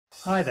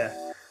Hi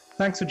there.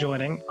 Thanks for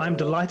joining. I'm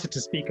delighted to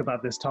speak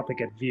about this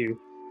topic at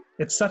View.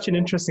 It's such an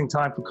interesting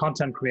time for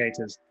content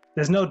creators.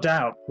 There's no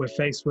doubt we're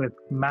faced with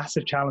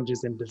massive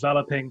challenges in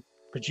developing,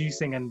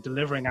 producing, and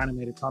delivering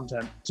animated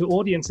content to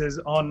audiences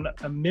on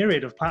a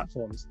myriad of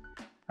platforms.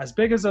 As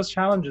big as those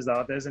challenges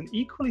are, there's an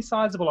equally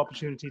sizable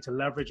opportunity to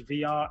leverage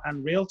VR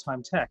and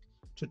real-time tech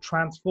to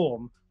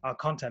transform our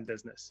content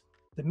business.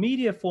 The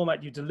media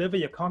format you deliver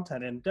your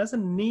content in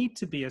doesn't need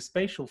to be a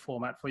spatial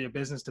format for your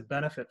business to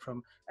benefit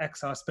from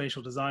XR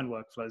spatial design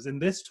workflows. In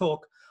this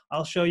talk,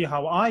 I'll show you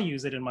how I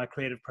use it in my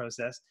creative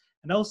process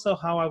and also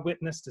how I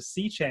witnessed a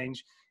sea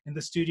change in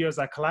the studios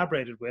I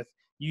collaborated with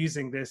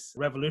using this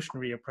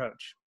revolutionary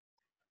approach.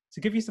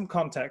 To give you some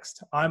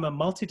context, I'm a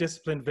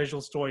multidisciplined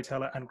visual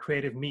storyteller and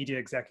creative media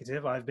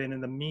executive. I've been in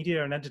the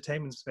media and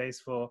entertainment space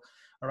for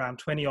around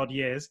 20 odd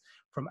years,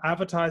 from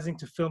advertising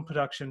to film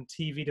production,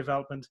 TV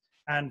development,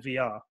 and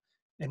VR.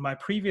 In my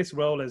previous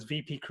role as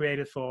VP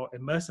Creative for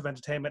Immersive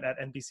Entertainment at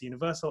NBC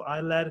Universal,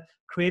 I led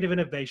creative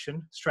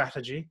innovation,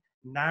 strategy,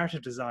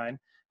 narrative design,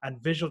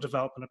 and visual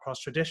development across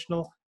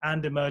traditional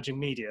and emerging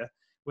media,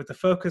 with a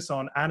focus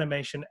on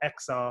animation,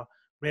 XR,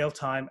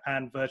 real-time,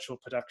 and virtual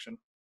production.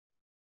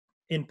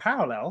 In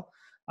parallel,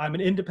 I'm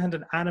an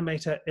independent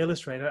animator,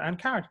 illustrator, and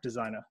character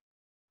designer.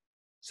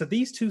 So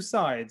these two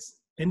sides,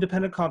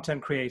 independent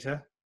content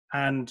creator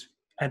and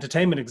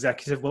entertainment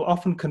executive, will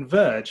often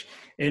converge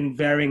in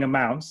varying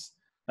amounts,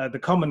 the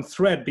common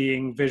thread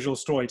being visual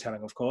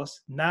storytelling, of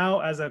course. Now,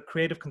 as a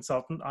creative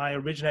consultant, I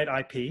originate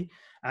IP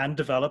and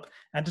develop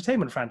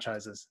entertainment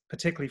franchises,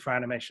 particularly for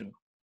animation.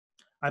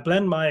 I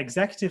blend my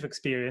executive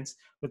experience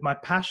with my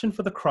passion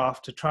for the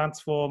craft to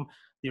transform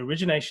the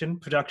origination,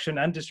 production,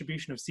 and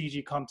distribution of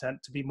CG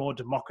content to be more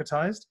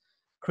democratized,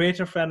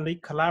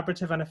 creator-friendly,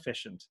 collaborative, and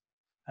efficient.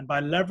 And by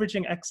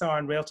leveraging XR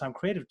and real-time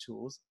creative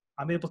tools,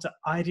 I'm able to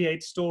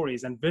ideate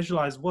stories and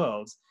visualize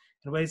worlds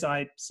in ways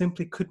I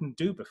simply couldn't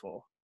do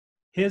before.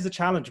 Here's the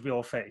challenge we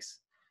all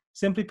face.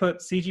 Simply put,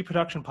 CG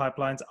production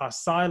pipelines are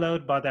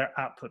siloed by their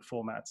output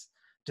formats.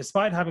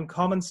 Despite having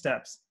common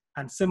steps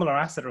and similar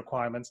asset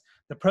requirements,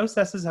 the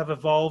processes have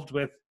evolved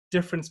with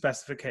different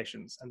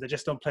specifications, and they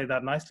just don't play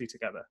that nicely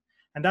together.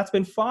 And that's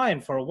been fine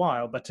for a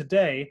while, but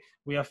today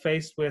we are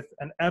faced with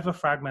an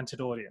ever-fragmented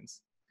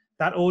audience.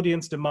 That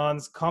audience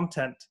demands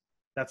content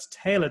that's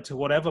tailored to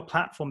whatever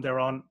platform they're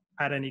on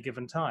at any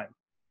given time.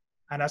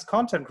 And as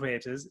content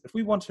creators, if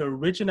we want to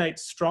originate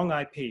strong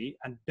IP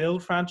and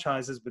build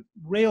franchises with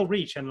real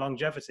reach and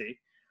longevity,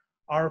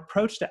 our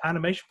approach to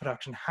animation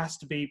production has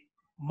to be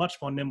much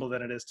more nimble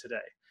than it is today.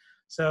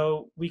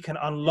 So we can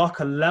unlock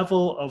a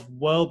level of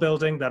world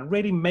building that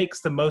really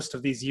makes the most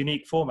of these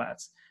unique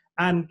formats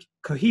and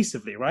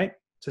cohesively, right,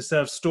 to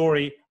serve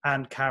story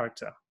and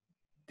character.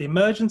 The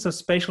emergence of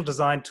spatial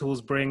design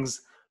tools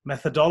brings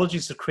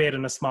methodologies to create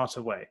in a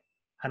smarter way,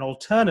 an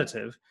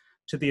alternative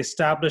to the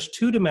established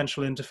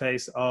two-dimensional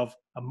interface of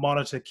a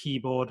monitor,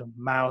 keyboard,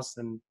 mouse,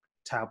 and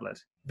tablet.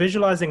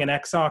 Visualizing in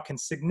XR can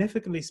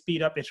significantly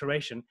speed up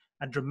iteration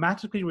and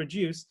dramatically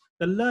reduce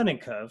the learning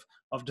curve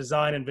of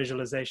design and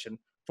visualization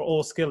for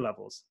all skill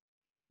levels.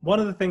 One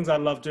of the things I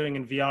love doing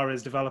in VR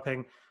is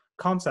developing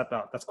concept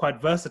art that's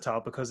quite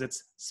versatile because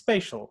it's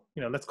spatial.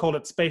 Let's call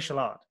it spatial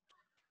art.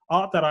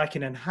 Art that I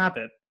can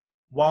inhabit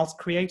whilst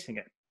creating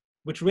it,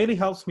 which really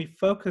helps me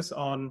focus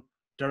on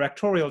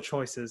directorial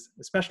choices,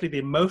 especially the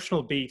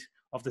emotional beat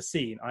of the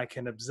scene. I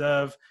can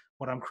observe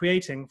what I'm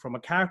creating from a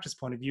character's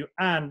point of view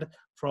and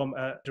from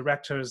a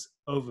director's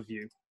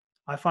overview.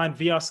 I find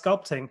VR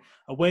sculpting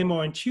a way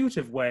more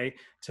intuitive way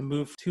to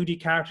move 2D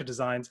character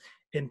designs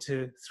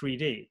into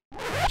 3D.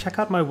 Check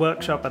out my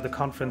workshop at the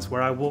conference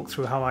where I walk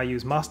through how I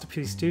use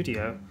Masterpiece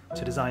Studio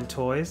to design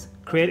toys,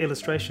 create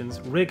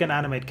illustrations, rig and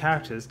animate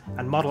characters,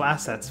 and model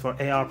assets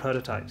for AR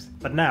prototypes.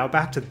 But now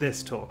back to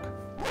this talk.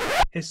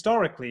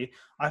 Historically,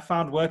 I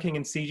found working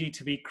in CG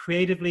to be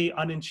creatively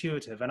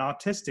unintuitive and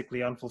artistically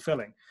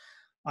unfulfilling.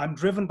 I'm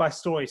driven by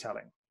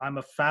storytelling. I'm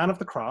a fan of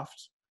the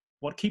craft.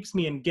 What keeps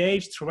me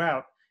engaged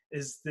throughout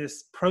is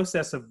this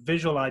process of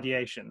visual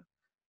ideation.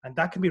 And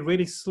that can be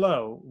really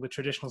slow with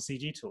traditional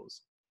CG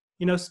tools.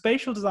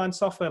 Spatial design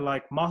software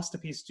like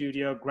Masterpiece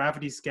Studio,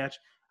 Gravity Sketch,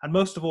 and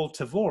most of all,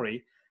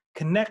 Tavori,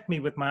 connect me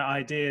with my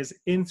ideas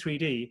in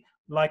 3D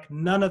like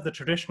none of the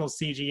traditional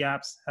CG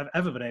apps have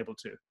ever been able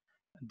to.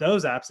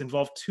 Those apps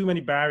involve too many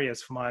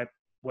barriers for my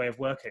way of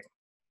working.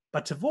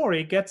 But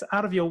Tavori gets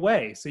out of your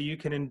way so you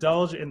can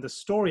indulge in the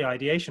story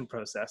ideation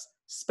process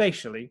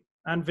spatially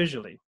and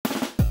visually.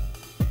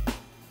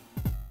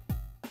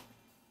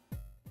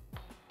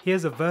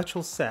 Here's a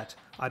virtual set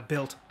I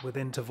built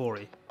within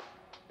Tavori.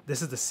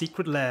 This is the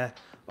secret lair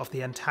of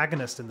the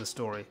antagonist in the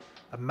story,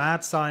 a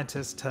mad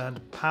scientist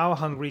turned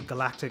power-hungry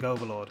galactic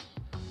overlord.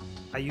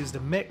 I used a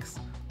mix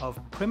of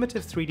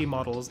primitive 3D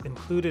models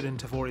included in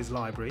Tavori's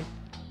library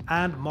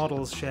and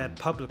models shared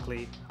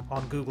publicly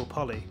on Google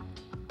Poly.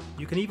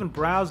 You can even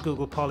browse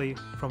Google Poly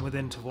from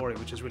within Tavori,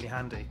 which is really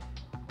handy.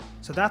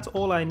 So that's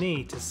all I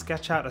need to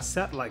sketch out a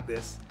set like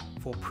this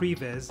for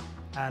previs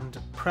and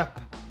prep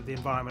the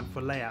environment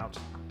for layout.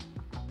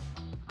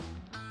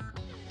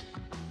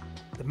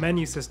 The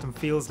menu system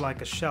feels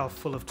like a shelf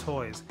full of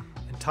toys,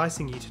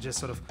 enticing you to just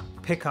sort of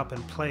pick up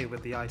and play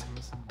with the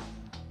items.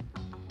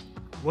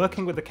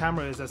 Working with the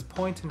camera is as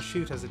point and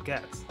shoot as it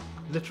gets,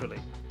 literally.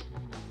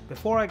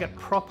 Before I get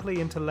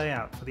properly into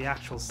layout for the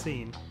actual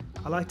scene,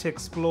 I like to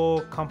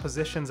explore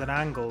compositions and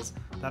angles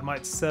that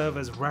might serve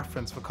as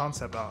reference for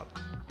concept art,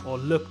 or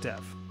look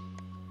dev.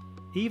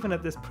 Even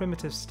at this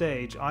primitive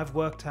stage, I've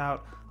worked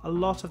out a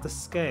lot of the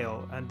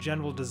scale and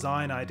general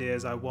design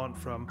ideas I want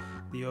from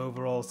the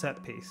overall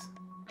set piece.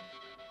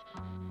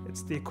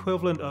 It's the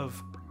equivalent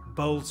of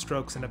bold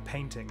strokes in a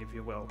painting, if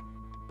you will.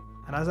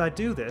 And as I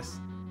do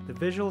this, the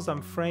visuals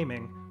I'm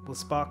framing will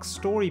spark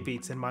story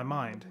beats in my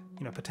mind,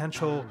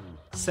 potential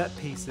set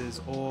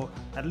pieces or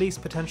at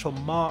least potential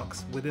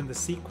marks within the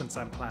sequence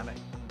I'm planning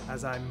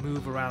as I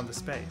move around the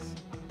space.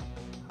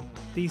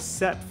 These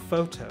set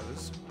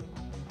photos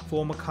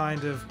form a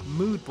kind of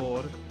mood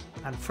board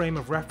and frame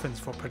of reference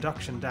for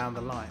production down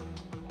the line.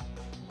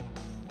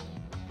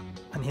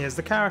 And here's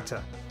the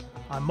character.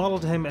 I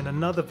modeled him in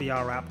another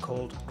VR app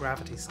called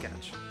Gravity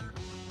Sketch.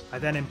 I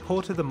then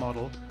imported the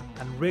model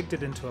and rigged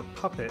it into a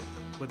puppet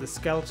with the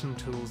skeleton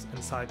tools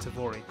inside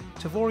Tvori.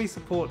 Tvori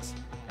supports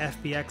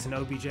FBX and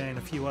OBJ and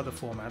a few other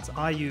formats.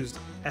 I used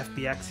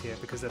FBX here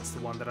because that's the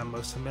one that I'm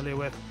most familiar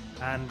with,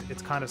 and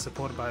it's kind of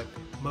supported by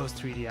most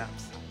 3D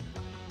apps.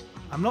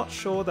 I'm not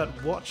sure that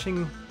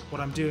watching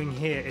what I'm doing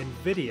here in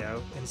video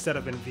instead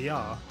of in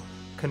VR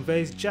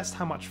conveys just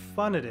how much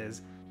fun it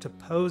is to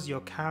pose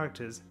your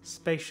characters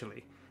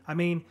spatially. I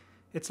mean,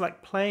 it's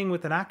like playing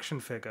with an action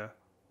figure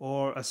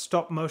or a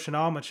stop-motion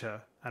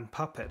armature and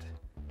puppet.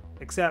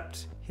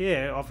 Except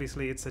here,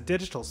 obviously, it's a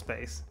digital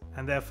space,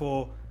 and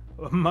therefore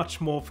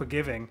much more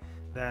forgiving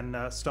than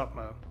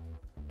stop-mo.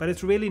 But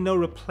it's really no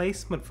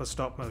replacement for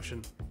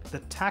stop-motion. The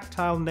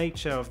tactile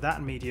nature of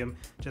that medium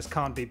just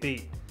can't be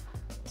beat.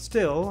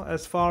 Still,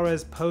 as far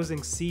as posing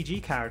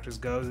CG characters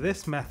go,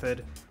 this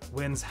method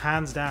wins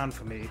hands down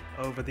for me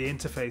over the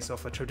interface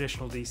of a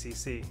traditional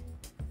DCC.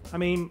 I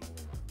mean,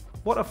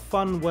 what a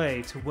fun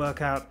way to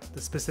work out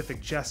the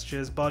specific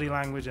gestures, body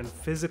language, and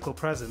physical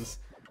presence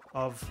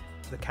of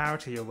the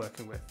character you're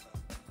working with.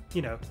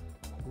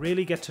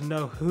 Really get to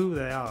know who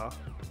they are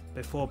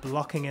before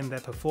blocking in their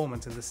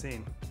performance in the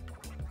scene.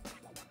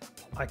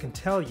 I can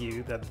tell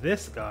you that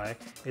this guy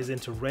is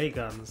into ray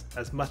guns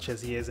as much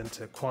as he is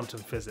into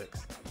quantum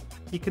physics.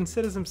 He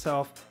considers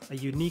himself a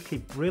uniquely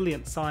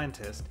brilliant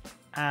scientist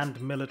and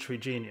military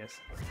genius.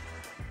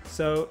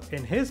 So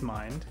in his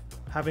mind,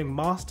 having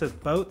mastered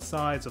both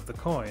sides of the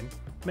coin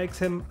makes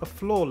him a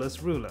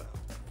flawless ruler,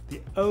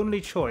 the only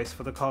choice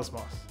for the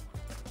cosmos.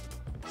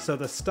 So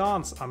the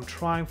stance I'm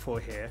trying for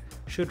here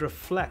should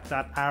reflect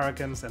that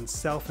arrogance and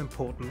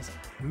self-importance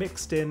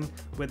mixed in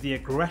with the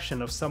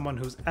aggression of someone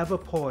who's ever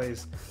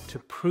poised to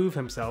prove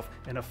himself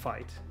in a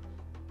fight.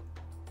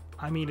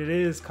 I mean, it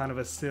is kind of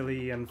a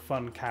silly and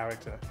fun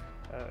character.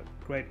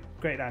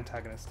 Great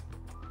antagonist.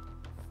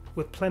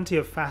 With plenty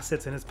of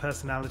facets in his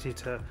personality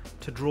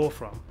to draw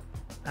from.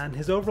 And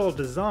his overall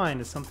design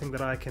is something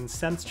that I can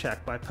sense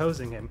check by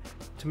posing him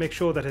to make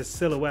sure that his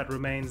silhouette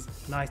remains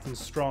nice and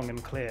strong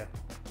and clear.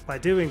 By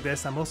doing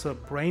this, I'm also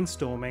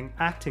brainstorming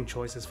acting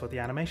choices for the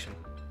animation.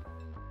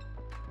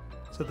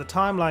 So the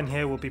timeline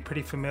here will be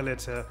pretty familiar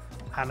to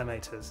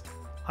animators.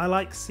 I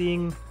like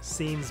seeing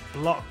scenes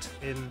blocked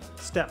in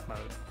step mode,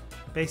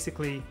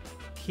 basically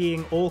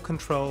keying all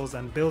controls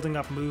and building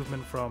up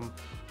movement from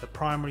the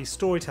primary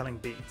storytelling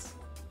beats.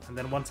 And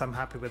then once I'm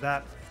happy with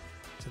that,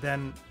 to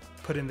then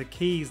put in the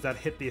keys that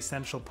hit the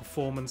essential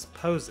performance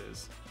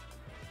poses.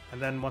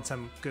 And then once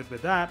I'm good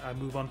with that, I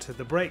move on to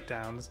the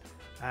breakdowns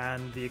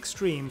and the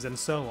extremes and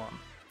so on.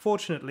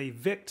 Fortunately,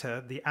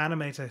 Victor, the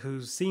animator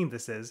whose scene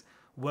this is,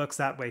 works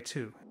that way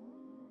too.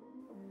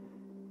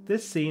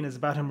 This scene is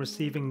about him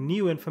receiving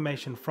new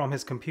information from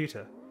his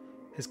computer.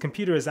 His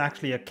computer is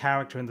actually a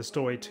character in the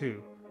story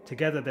too.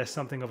 Together there's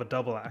something of a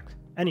double act.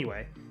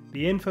 Anyway,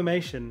 the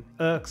information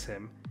irks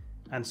him,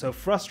 and so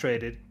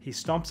frustrated, he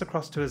stomps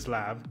across to his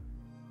lab,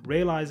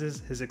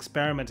 realizes his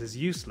experiment is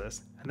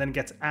useless, and then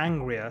gets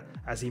angrier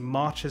as he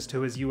marches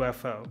to his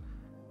UFO.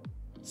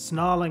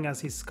 Snarling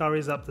as he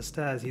scurries up the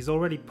stairs, he's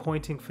already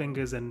pointing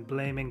fingers and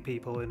blaming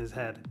people in his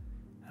head.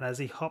 And as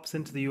he hops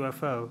into the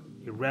UFO,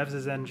 he revs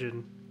his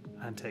engine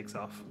and takes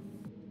off.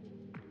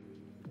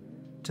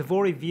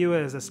 Tvori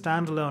Viewer is a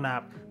standalone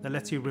app that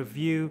lets you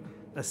review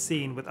a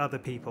scene with other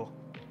people,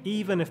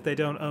 even if they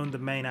don't own the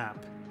main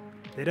app.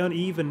 They don't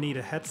even need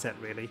a headset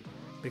really,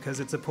 because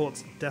it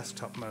supports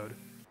desktop mode.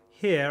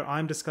 Here,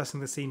 I'm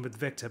discussing the scene with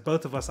Victor.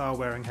 Both of us are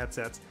wearing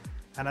headsets,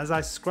 and as I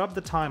scrub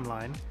the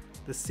timeline,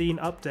 the scene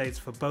updates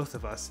for both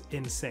of us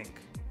in sync.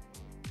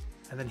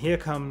 And then here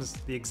comes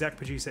the exec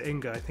producer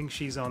Inga. I think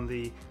she's on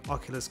the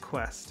Oculus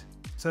Quest.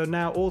 So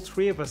now all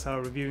three of us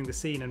are reviewing the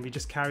scene, and we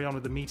just carry on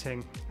with the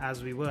meeting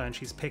as we were, and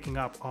she's picking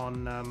up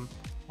on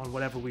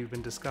whatever we've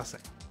been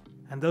discussing.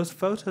 And those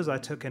photos I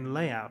took in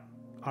layout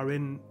are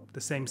in the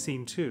same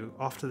scene too,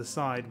 off to the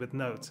side with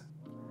notes.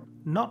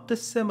 not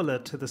dissimilar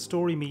to the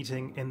story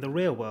meeting in the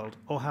real world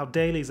or how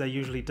dailies are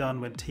usually done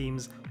when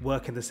teams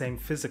work in the same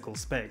physical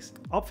space.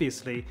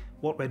 Obviously,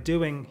 what we're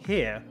doing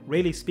here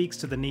really speaks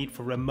to the need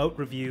for remote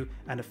review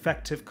and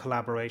effective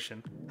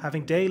collaboration.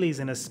 Having dailies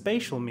in a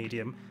spatial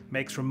medium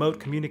makes remote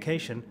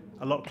communication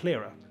a lot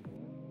clearer.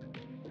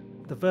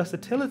 The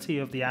versatility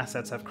of the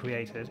assets I've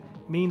created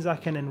means I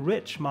can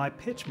enrich my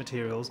pitch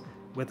materials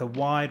with a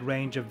wide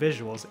range of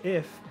visuals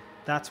if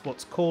that's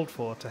what's called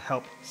for to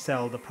help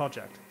sell the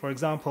project. For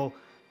example,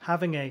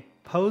 having a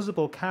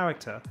posable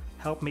character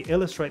help me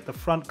illustrate the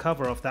front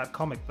cover of that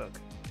comic book,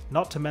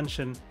 not to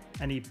mention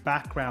any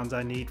backgrounds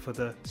I need for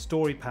the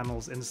story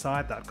panels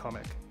inside that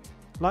comic.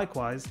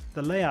 Likewise,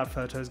 the layout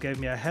photos gave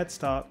me a head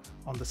start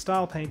on the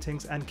style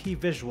paintings and key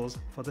visuals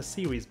for the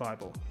series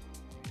Bible.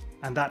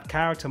 And that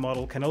character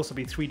model can also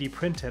be 3D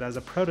printed as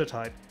a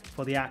prototype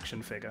for the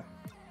action figure.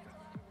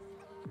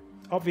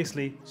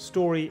 Obviously,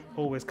 story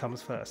always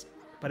comes first,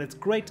 but it's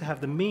great to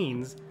have the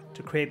means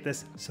to create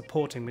this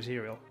supporting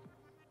material.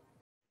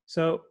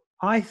 So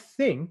I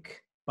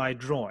think by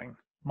drawing,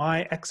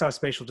 my XR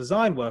spatial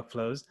design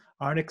workflows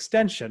are an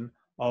extension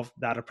of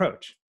that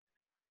approach.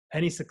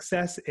 Any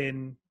success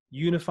in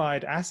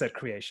unified asset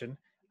creation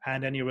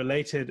and any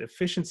related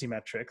efficiency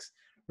metrics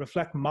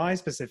reflect my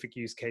specific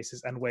use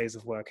cases and ways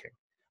of working.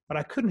 But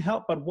I couldn't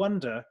help but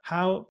wonder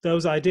how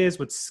those ideas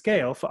would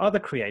scale for other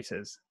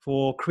creators,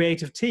 for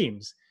creative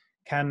teams.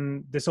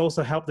 Can this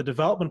also help the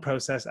development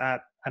process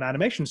at an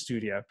animation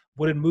studio?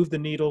 Would it move the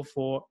needle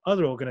for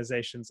other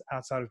organizations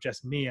outside of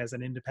just me as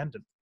an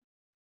independent?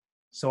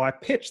 So I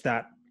pitched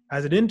that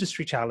as an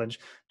industry challenge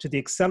to the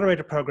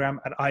accelerator program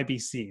at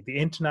IBC, the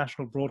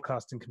International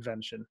Broadcasting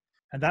Convention.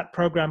 And that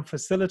program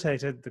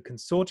facilitated the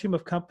consortium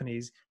of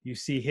companies you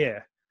see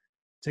here.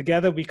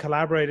 Together, we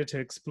collaborated to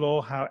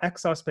explore how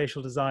XR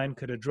spatial design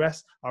could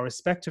address our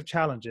respective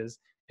challenges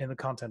in the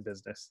content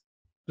business.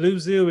 Blue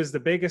Zoo is the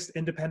biggest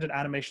independent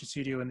animation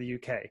studio in the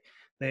UK.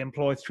 They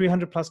employ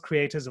 300 plus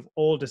creators of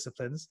all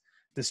disciplines.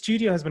 The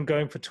studio has been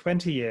going for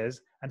 20 years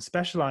and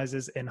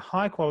specializes in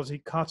high quality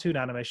cartoon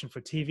animation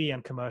for TV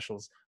and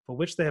commercials, for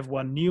which they have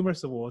won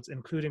numerous awards,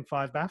 including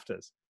 5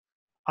 BAFTAs.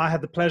 I had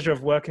the pleasure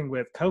of working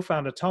with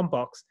co-founder Tom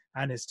Box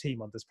and his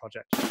team on this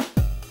project.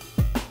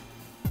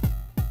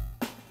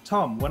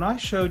 Tom, when I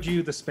showed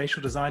you the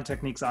spatial design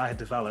techniques I had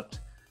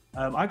developed,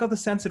 I got the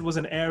sense it was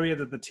an area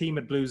that the team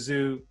at Blue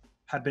Zoo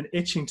had been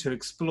itching to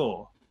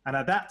explore. And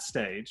at that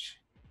stage,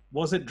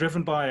 was it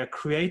driven by a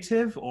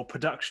creative or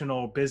production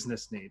or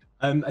business need?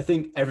 I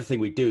think everything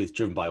we do is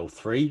driven by all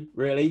three,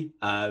 really,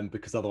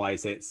 because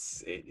otherwise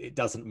it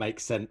doesn't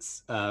make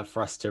sense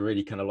for us to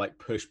really kind of like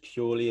push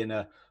purely in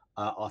a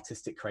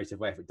artistic, creative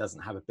way if it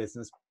doesn't have a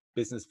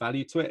business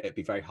value to it. It'd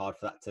be very hard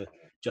for that to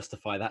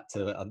justify that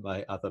to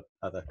my other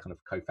kind of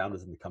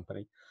co-founders in the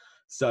company.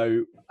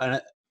 So I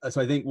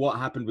think what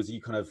happened was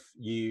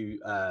you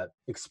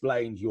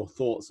explained your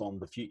thoughts on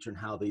the future and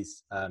how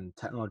these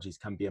technologies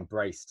can be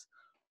embraced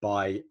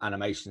by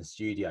animation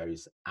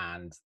studios,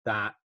 and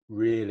that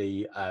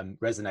really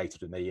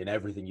resonated with me in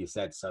everything you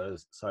said. So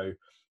kind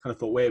of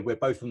thought we're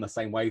both on the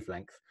same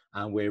wavelength,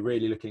 and we're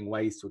really looking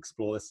ways to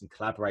explore this and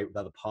collaborate with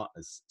other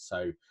partners.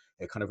 So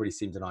it kind of really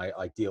seemed an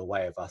ideal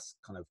way of us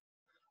kind of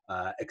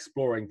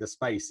exploring the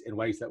space in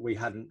ways that we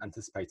hadn't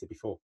anticipated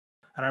before.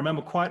 And I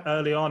remember quite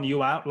early on,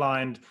 you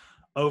outlined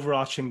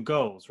overarching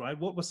goals, right?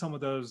 What were some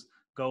of those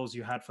goals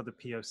you had for the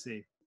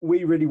POC?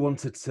 We really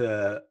wanted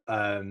to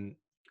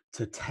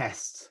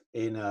test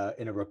in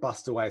a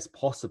robust way as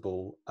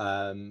possible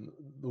the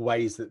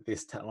ways that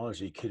this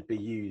technology could be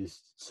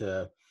used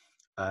to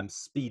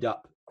speed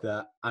up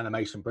the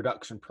animation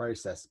production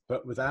process,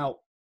 but without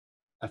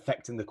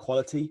affecting the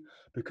quality.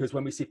 Because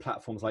when we see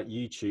platforms like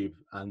YouTube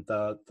and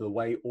the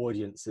way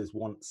audiences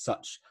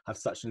have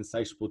such an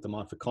insatiable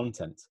demand for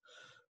content,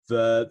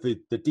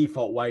 the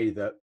default way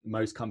that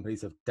most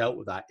companies have dealt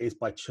with that is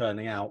by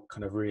churning out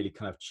kind of really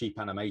kind of cheap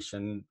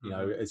animation, you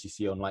know, as you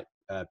see on like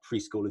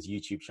preschoolers'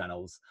 YouTube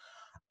channels.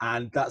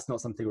 And that's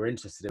not something we're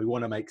interested in. We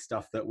want to make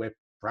stuff that we're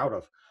proud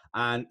of.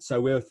 And so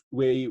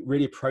we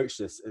really approach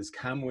this as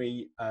can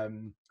we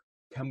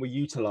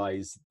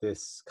utilize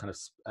this kind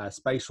of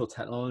spatial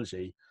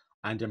technology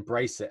and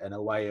embrace it in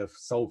a way of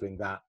solving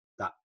that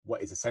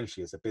what is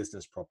essentially is a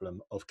business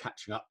problem of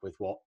catching up with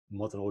what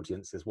modern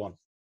audiences want.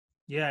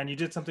 Yeah, and you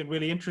did something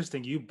really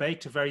interesting. You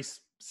baked a very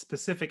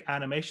specific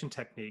animation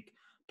technique,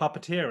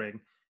 puppeteering,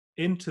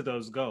 into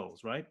those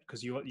goals, right?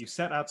 Because you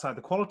set outside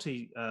the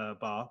quality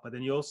bar, but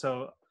then you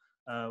also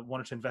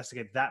wanted to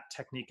investigate that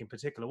technique in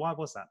particular. Why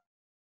was that?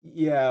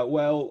 Yeah,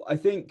 well, I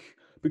think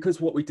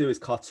because what we do is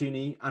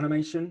cartoony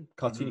animation,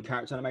 cartoony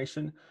character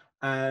animation,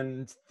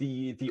 and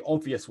the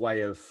obvious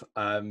way of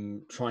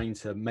trying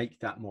to make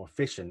that more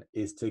efficient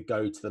is to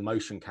go to the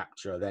motion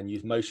capture, then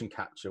use motion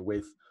capture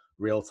with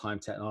real-time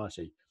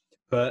technology.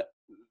 But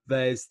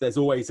there's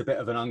always a bit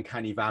of an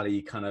uncanny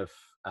valley kind of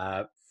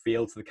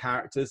feel to the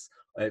characters.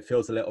 It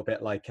feels a little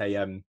bit like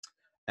a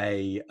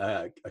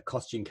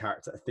costume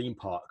character at a theme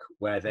park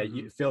where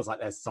it feels like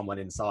there's someone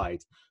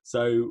inside.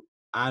 So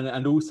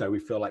And also we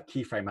feel like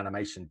keyframe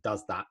animation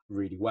does that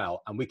really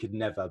well, and we could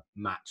never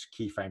match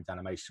keyframed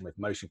animation with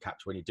motion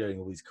capture when you're doing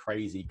all these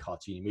crazy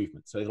cartoony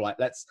movements. So like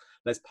let's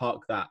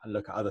park that and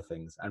look at other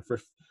things. And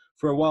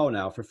for a while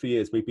now, for a few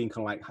years, we've been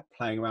kind of like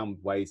playing around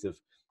with ways of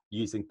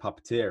using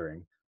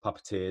puppeteered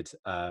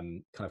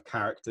kind of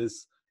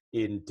characters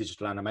in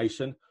digital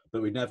animation,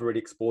 but we've never really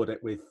explored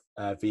it with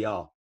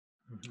VR.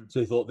 Mm-hmm.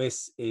 So we thought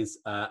this is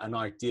an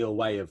ideal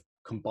way of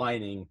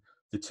combining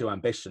the two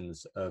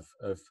ambitions of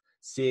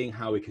seeing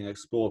how we can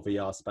explore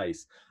VR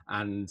space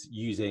and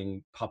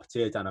using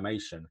puppeteered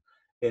animation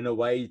in a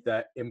way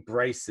that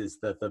embraces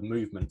the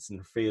movements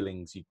and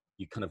feelings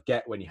you kind of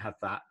get when you have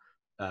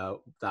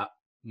that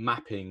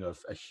mapping of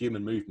a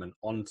human movement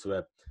onto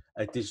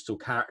a digital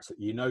character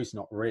that you know is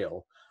not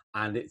real.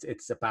 And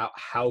it's about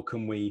how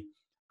can we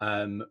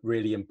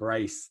really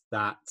embrace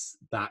that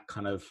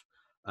kind of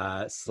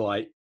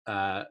slight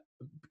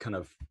kind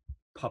of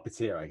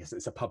puppeteer, I guess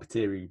it's a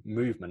puppeteering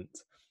movement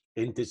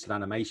in digital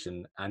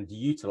animation, and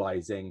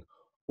utilizing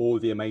all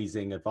the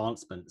amazing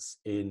advancements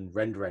in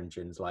render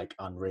engines like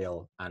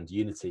Unreal and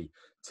Unity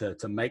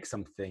to make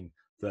something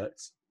that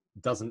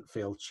doesn't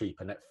feel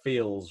cheap, and it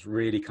feels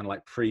really kind of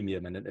like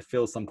premium, and it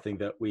feels something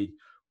that we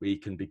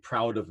can be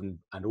proud of,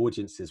 and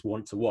audiences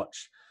want to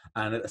watch.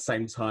 And at the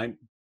same time,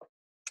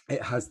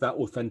 it has that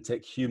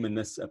authentic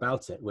humanness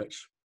about it,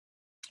 which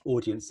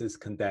audiences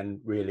can then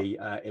really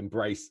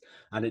embrace,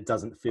 and it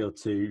doesn't feel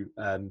too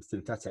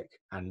synthetic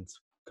and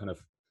kind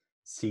of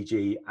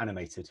CG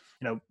animated.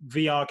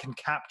 VR can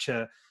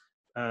capture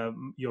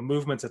your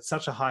movements at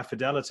such a high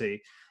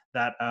fidelity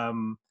that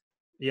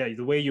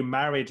the way you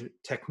married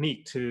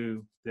technique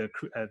to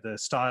the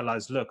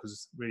stylized look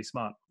was really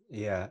smart.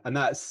 Yeah, and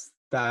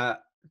that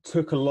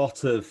took a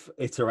lot of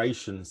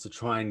iterations to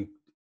try and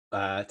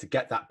to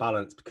get that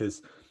balance,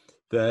 because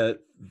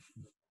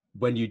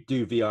when you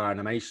do VR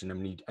animation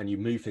and you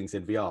move things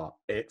in VR,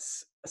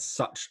 it's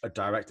such a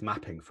direct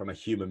mapping from a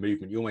human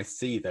movement. You almost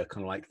see the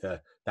kind of like the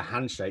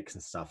handshakes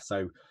and stuff.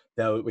 So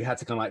we had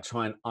to kind of like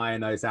try and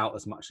iron those out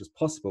as much as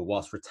possible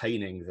whilst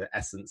retaining the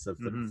essence of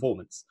the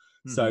performance.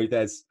 So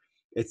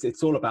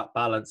it's all about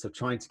balance of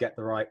trying to get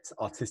the right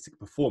artistic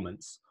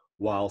performance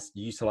whilst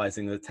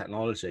utilizing the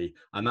technology.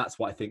 And that's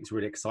what I think is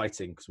really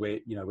exciting, because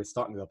we're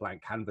starting with a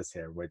blank canvas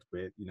here. We're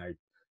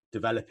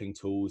developing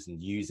tools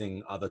and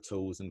using other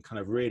tools and kind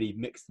of really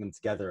mixing them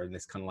together in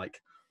this kind of like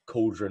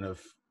cauldron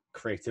of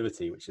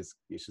creativity, which is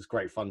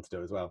great fun to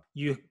do as well.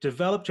 You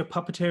developed your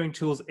puppeteering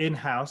tools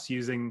in-house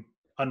using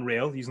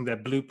Unreal, using their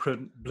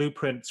blueprint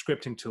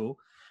scripting tool,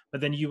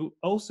 but then you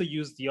also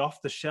use the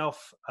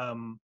off-the-shelf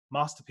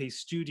Masterpiece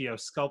Studio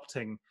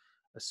sculpting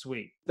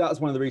suite. That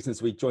was one of the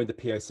reasons we joined the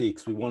POC,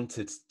 because we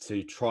wanted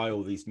to try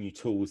all these new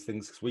tools,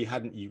 things, because we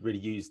hadn't really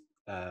used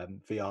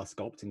VR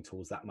sculpting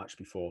tools that much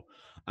before,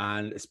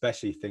 and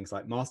especially things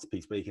like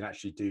Masterpiece, where you can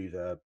actually do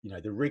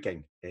the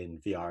rigging in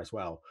VR as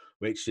well,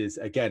 which is,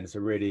 again, it's a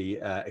really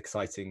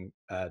exciting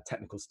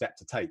technical step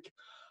to take.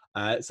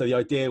 So the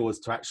idea was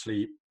to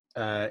actually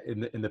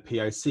in the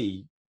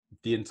POC,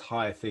 the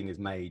entire thing is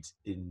made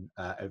in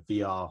a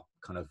VR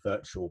kind of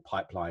virtual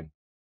pipeline,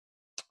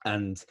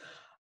 and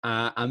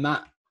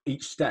that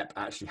each step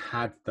actually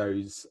had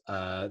those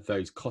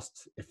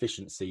cost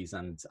efficiencies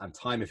and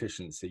time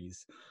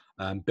efficiencies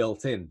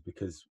built in,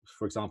 because,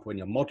 for example, when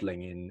you're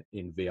modeling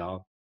in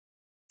VR,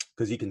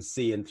 because you can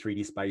see in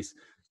 3D space,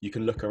 you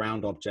can look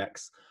around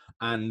objects,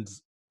 and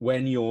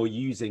when you're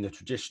using a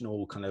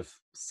traditional kind of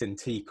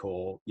Cintiq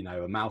or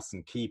a mouse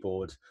and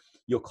keyboard,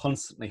 you're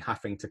constantly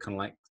having to kind of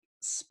like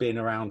spin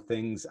around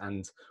things,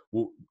 and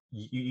you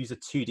use a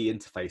 2D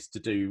interface to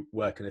do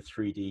work in a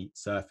 3D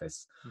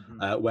surface,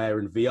 where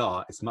in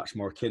VR it's much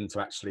more akin to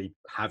actually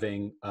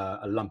having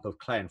a lump of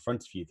clay in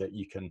front of you that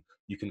you can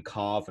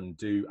carve and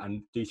do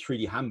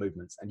 3D hand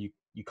movements, and you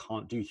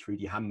can't do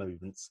 3D hand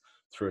movements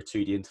through a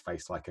 2D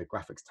interface like a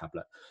graphics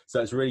tablet.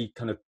 So it's really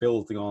kind of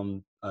building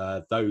on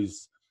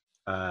those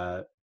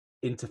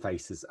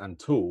interfaces and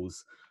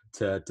tools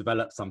to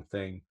develop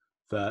something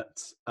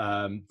that's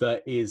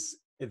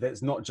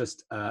not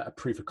just a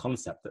proof of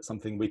concept, that's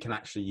something we can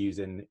actually use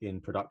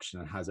in production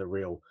and has a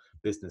real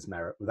business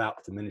merit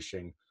without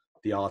diminishing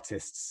the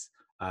artist's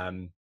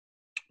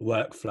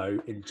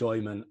workflow,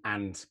 enjoyment,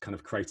 and kind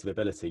of creative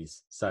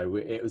abilities. So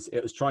it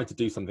was trying to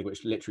do something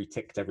which literally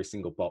ticked every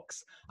single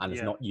box, and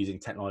is not using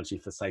technology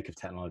for the sake of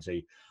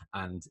technology,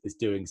 and is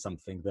doing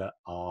something that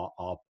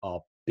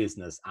our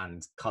business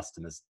and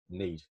customers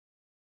need.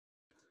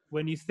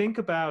 When you think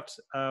about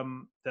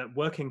that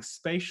working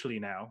spatially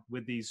now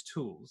with these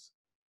tools,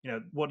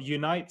 what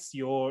unites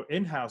your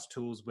in-house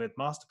tools with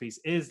Masterpiece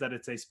is that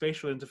it's a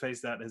spatial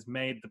interface that has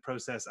made the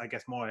process, I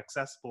guess, more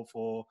accessible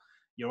for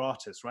your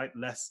artists, right?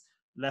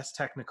 Less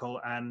technical,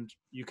 and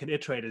you can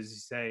iterate, as you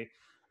say,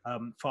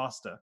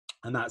 faster.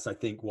 And that's, I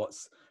think,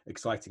 what's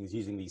exciting, is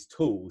using these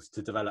tools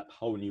to develop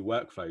whole new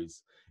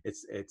workflows.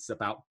 It's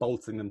about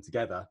bolting them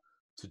together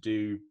to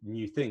do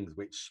new things,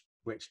 which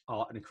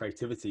art and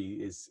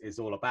creativity is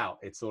all about.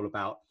 It's all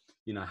about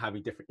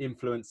having different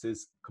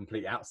influences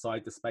completely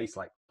outside the space,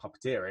 like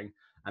puppeteering,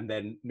 and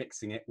then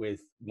mixing it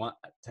with one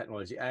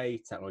technology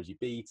A, technology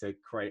B to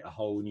create a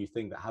whole new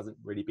thing that hasn't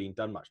really been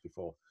done much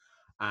before.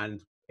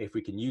 And if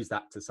we can use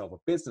that to solve a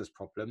business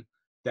problem,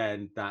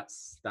 then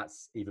that's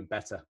even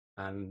better.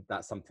 And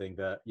that's something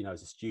that,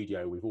 as a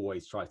studio, we've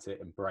always tried to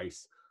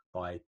embrace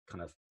by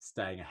kind of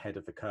staying ahead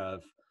of the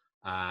curve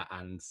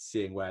and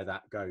seeing where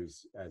that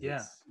goes.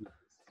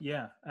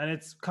 Yeah, and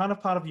it's kind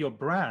of part of your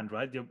brand,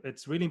 right?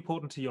 It's really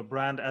important to your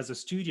brand as a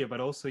studio,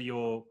 but also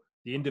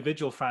the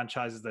individual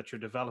franchises that you're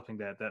developing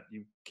there, that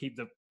you keep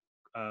the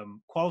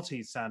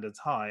quality standards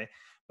high,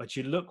 but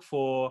you look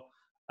for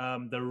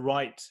the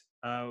right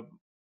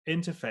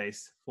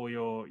interface for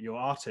your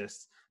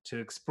artists to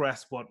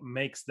express what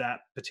makes that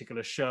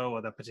particular show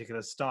or that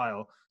particular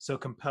style so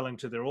compelling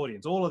to their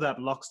audience. All of that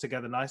locks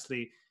together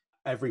nicely.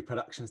 Every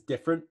production is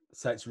different,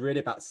 so it's really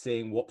about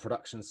seeing what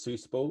production is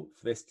suitable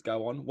for this to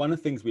go on. One of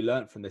the things we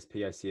learned from this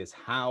POC is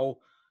how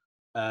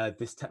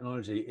this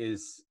technology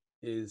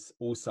is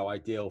also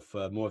ideal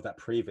for more of that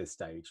previous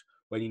stage,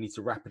 when you need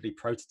to rapidly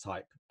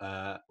prototype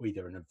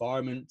either an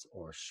environment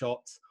or a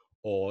shot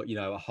or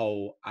a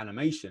whole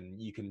animation.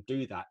 You can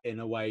do that in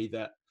a way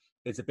that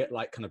it's a bit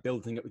like kind of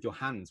building it with your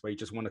hands, where you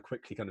just want to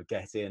quickly kind of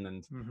get in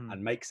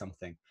and make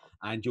something,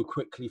 and you'll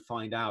quickly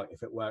find out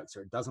if it works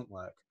or it doesn't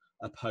work,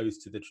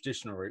 opposed to the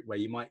traditional route where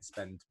you might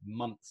spend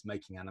months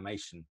making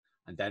animation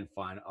and then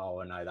find, oh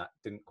no, that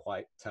didn't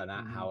quite turn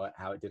out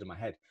how it did in my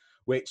head,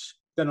 which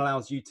then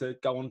allows you to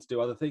go on to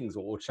do other things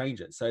or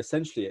change it. So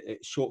essentially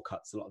it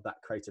shortcuts a lot of that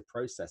creative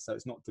process. So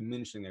it's not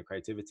diminishing their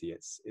creativity,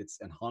 it's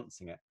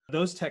enhancing it.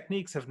 Those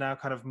techniques have now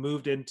kind of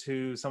moved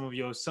into some of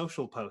your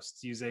social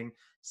posts using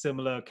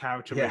similar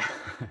character rigs.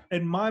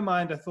 In my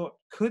mind, I thought,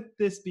 could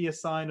this be a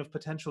sign of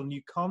potential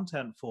new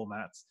content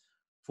formats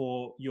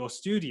for your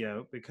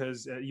studio?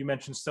 Because you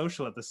mentioned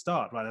social at the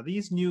start, right? Are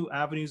these new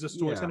avenues of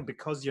storytelling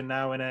because you're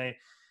now in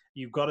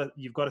you've got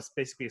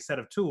basically a set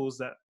of tools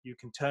that you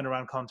can turn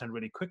around content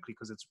really quickly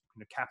because it's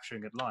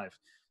capturing it live.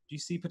 Do you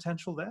see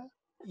potential there?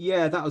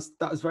 Yeah, that was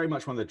very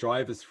much one of the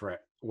drivers for it,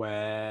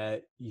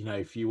 where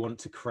if you want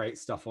to create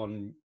stuff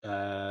on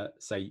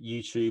say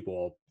YouTube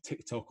or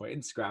TikTok or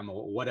Instagram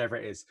or whatever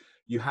it is,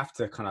 you have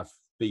to kind of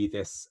be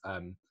this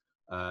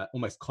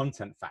almost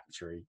content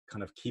factory,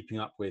 kind of keeping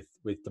up with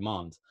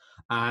demand.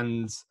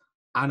 And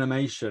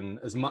animation,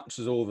 as much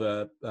as all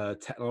the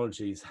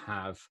technologies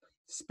have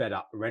sped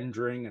up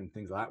rendering and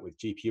things like that with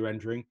GPU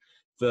rendering,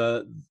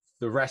 the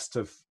rest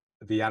of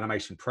the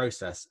animation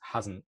process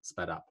hasn't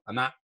sped up, and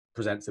that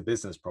presents a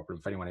business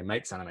problem for anyone who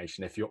makes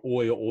animation. If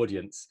all your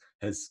audience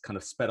has kind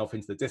of sped off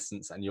into the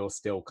distance and you're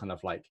still kind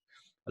of like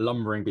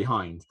lumbering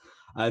behind.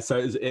 So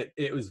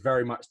it was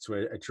very much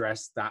to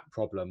address that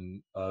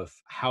problem of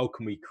how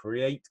can we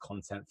create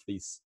content for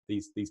these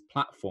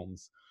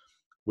platforms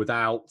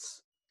without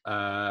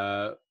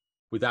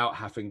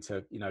having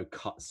to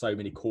cut so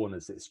many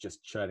corners. It's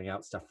just churning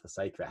out stuff for the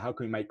sake of it. How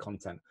can we make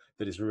content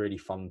that is really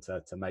fun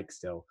to make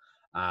still,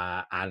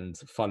 and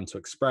fun to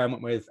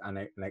experiment with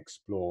and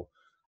explore,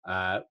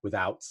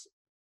 without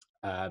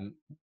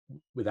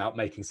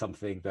making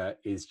something that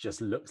is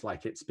just looks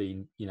like it's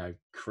been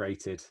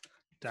created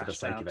for the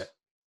sake of it.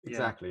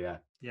 Exactly. Yeah.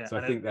 So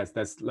I think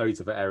there's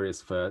loads of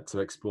areas to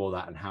explore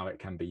that and how it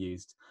can be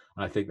used,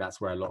 and I think that's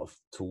where a lot of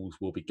tools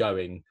will be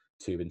going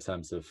to, in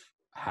terms of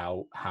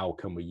how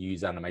can we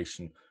use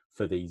animation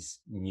for these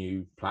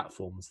new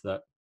platforms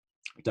that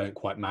don't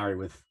quite marry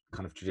with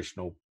kind of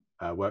traditional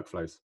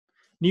workflows.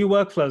 New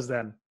workflows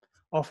then,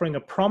 offering a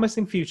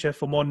promising future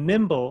for more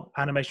nimble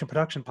animation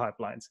production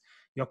pipelines.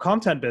 Your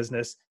content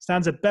business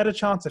stands a better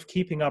chance of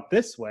keeping up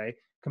this way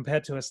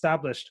compared to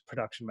established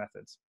production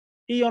methods.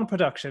 Eon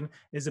Production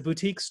is a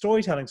boutique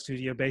storytelling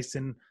studio based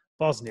in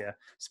Bosnia,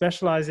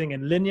 specializing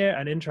in linear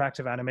and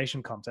interactive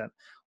animation content.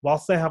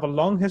 Whilst they have a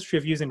long history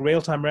of using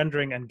real-time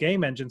rendering and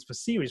game engines for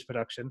series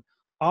production,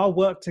 our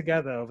work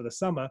together over the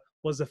summer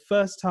was the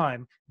first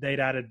time they'd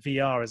added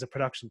VR as a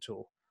production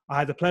tool. I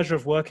had the pleasure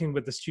of working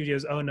with the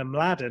studio's owner,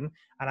 Mladen,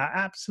 and I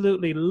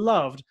absolutely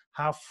loved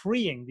how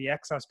freeing the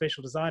XR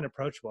spatial design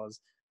approach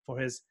was for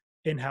his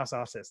in-house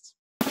artists.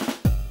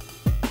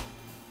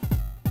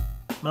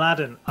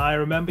 Mladen, I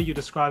remember you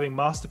describing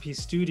Masterpiece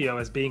Studio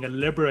as being a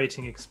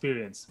liberating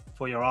experience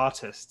for your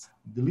artists.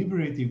 The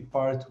liberating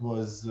part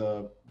was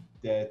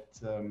that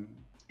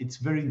it's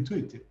very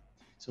intuitive.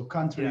 So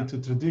contrary to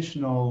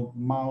traditional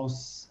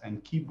mouse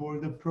and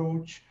keyboard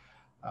approach,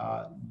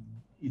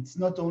 it's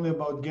not only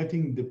about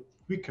getting the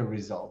quicker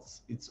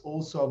results, it's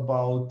also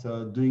about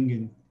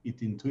doing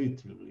it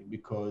intuitively,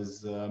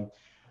 because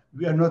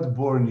we are not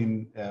born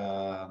in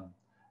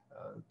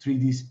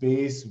 3D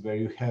space where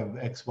you have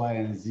X, Y,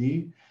 and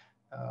Z.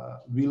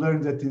 We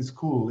learned that in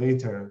school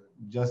later,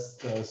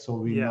 just so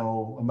we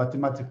know a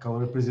mathematical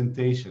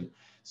representation.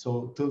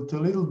 So to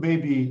little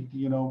baby,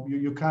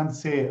 you can't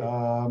say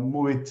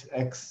move it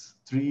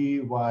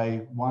X3,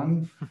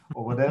 Y1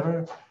 or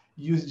whatever.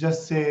 You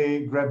just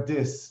say grab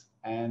this,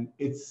 and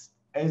it's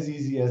as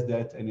easy as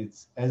that, and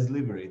it's as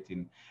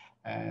liberating.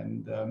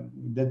 And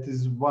that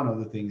is one of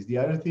the things. The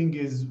other thing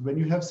is when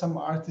you have some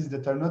artists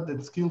that are not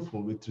that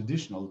skillful with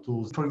traditional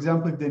tools. For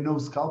example, if they know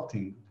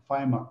sculpting,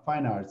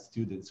 fine art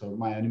students or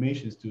my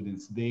animation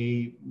students,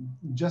 they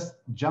just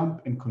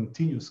jump and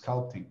continue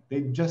sculpting.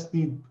 They just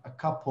need a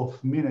couple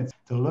of minutes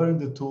to learn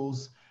the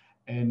tools,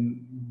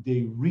 and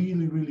they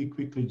really, really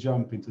quickly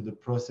jump into the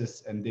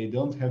process, and they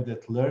don't have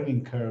that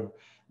learning curve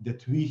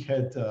that we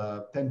had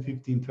 10,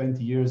 15,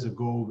 20 years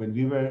ago when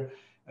we were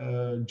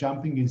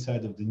jumping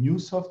inside of the new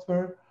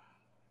software.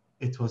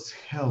 It was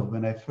hell.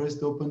 When I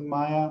first opened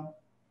Maya,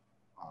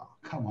 oh,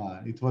 come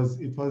on, it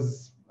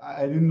was,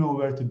 I didn't know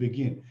where to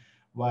begin.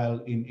 While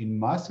in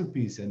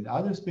Masterpiece and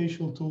other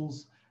spatial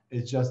tools,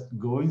 it's just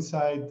go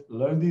inside,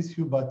 learn these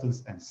few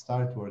buttons and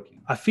start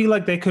working. I feel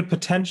like they could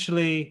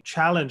potentially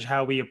challenge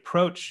how we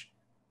approach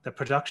the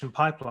production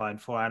pipeline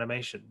for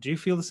animation. Do you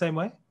feel the same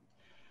way?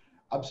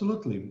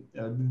 Absolutely.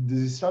 The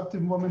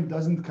disruptive moment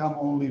doesn't come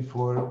only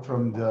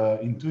from the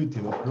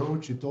intuitive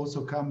approach. It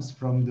also comes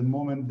from the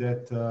moment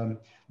that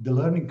the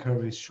learning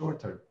curve is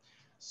shorter.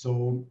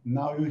 So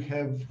now you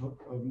have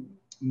a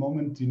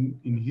moment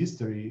in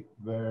history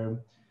where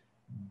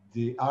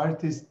the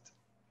artists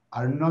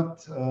are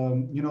not,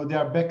 they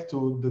are back to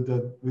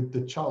with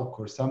the chalk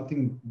or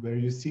something where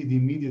you see the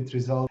immediate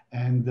result.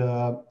 And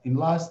in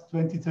last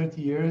 20,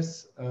 30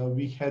 years,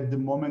 we had the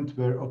moment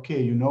where,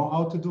 okay, you know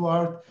how to do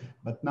art,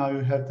 but now you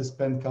have to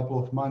spend a couple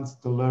of months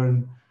to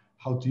learn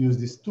how to use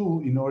this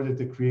tool in order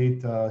to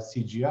create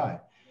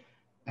CGI.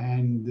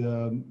 And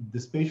the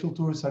spatial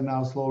tools are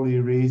now slowly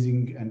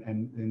raising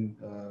and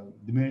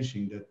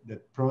diminishing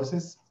that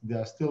process. There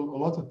are still a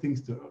lot of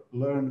things to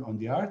learn on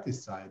the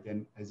artist side.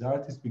 And as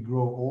artists, we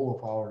grow all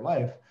of our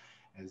life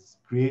as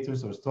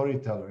creators or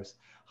storytellers.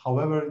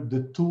 However,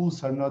 the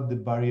tools are not the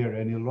barrier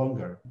any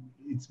longer.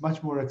 It's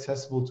much more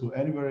accessible to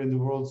anywhere in the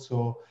world.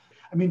 So,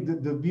 I mean,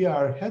 the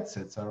VR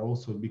headsets are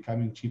also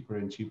becoming cheaper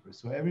and cheaper.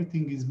 So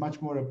everything is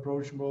much more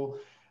approachable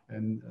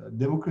and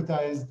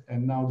democratized,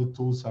 and now the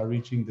tools are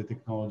reaching the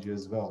technology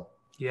as well.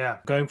 Yeah,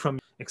 going from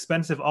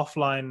expensive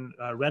offline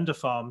render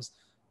farms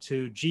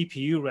to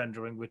GPU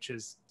rendering, which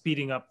is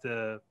speeding up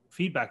the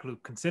feedback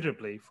loop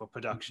considerably for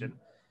production.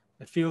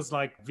 Mm-hmm. It feels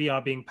like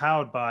VR being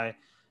powered by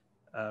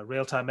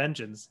real-time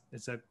engines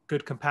is a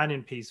good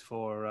companion piece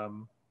for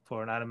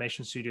an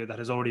animation studio that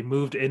has already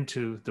moved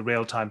into the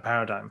real-time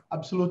paradigm.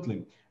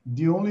 Absolutely.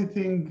 The only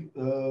thing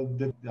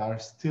that are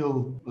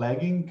still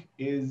lagging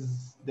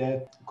is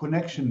that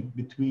connection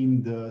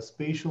between the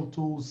spatial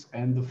tools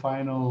and the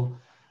final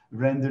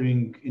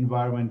rendering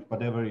environment,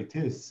 whatever it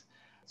is.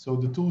 So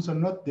the tools are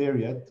not there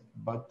yet,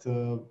 but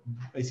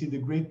I see the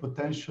great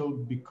potential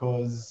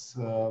because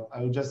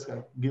I'll just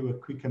give a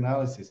quick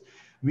analysis.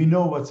 We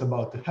know what's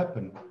about to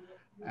happen.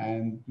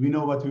 And we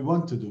know what we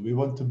want to do. We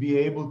want to be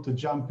able to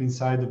jump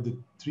inside of the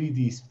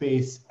 3D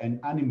space and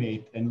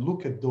animate and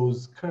look at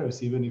those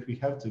curves, even if we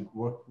have to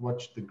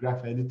watch the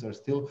graph editor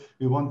still.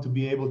 We want to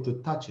be able to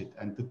touch it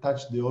and to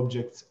touch the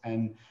objects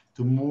and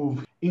to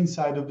move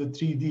inside of the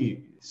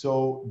 3D.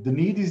 So the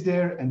need is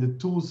there and the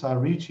tools are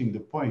reaching the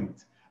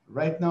point.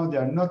 Right now, they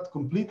are not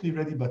completely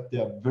ready, but they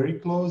are very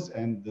close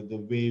and the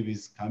wave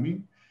is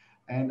coming.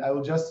 And I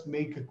will just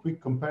make a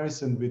quick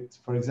comparison with,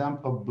 for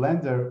example,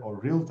 Blender or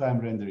real-time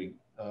rendering.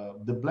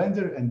 The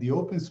Blender and the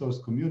open source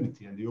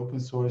community and the open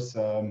source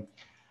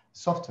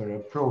software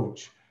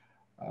approach,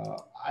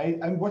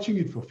 I'm watching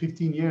it for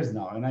 15 years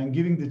now, and I'm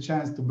giving the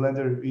chance to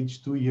Blender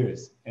each 2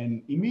 years.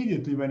 And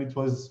immediately when it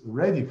was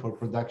ready for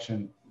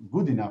production,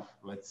 good enough,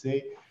 let's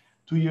say,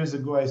 2 years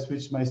ago, I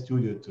switched my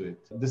studio to it.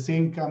 The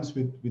same comes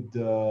with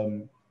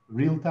the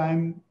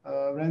real-time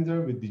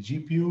render, with the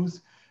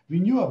GPUs. We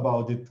knew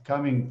about it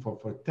coming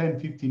for 10,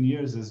 15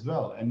 years as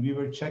well. And we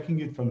were checking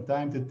it from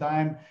time to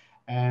time.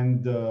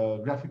 And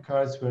graphic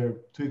cards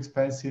were too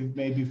expensive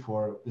maybe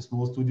for a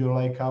small studio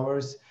like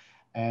ours.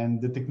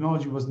 And the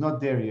technology was not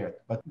there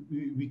yet. But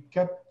we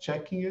kept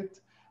checking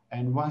it.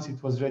 And once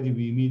it was ready,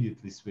 we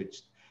immediately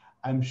switched.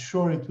 I'm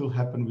sure it will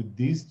happen with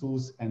these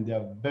tools, and they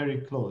are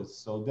very close.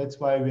 So that's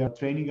why we are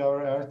training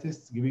our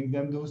artists, giving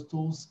them those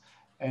tools.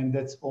 And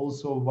that's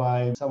also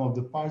why some of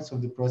the parts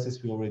of the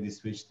process we already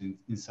switched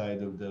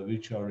inside of the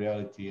virtual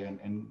reality,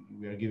 and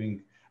we are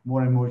giving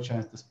more and more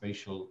chance to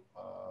spatial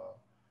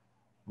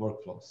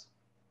workflows.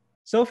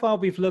 So far,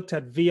 we've looked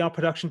at VR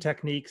production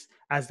techniques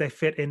as they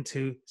fit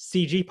into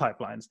CG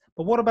pipelines.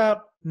 But what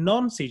about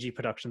non-CG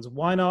productions?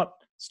 Why not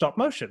stop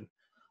motion?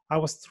 I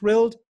was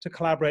thrilled to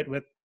collaborate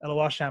with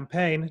Eloi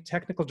Champagne,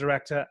 technical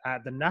director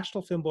at the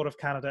National Film Board of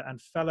Canada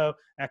and fellow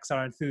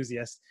XR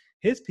enthusiast.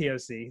 His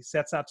POC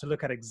sets out to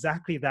look at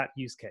exactly that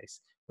use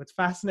case, with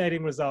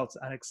fascinating results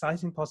and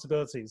exciting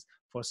possibilities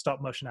for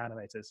stop-motion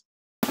animators.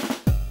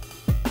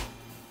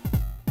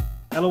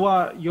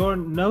 Eloi, you're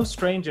no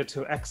stranger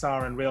to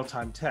XR and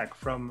real-time tech.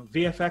 From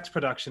VFX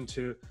production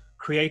to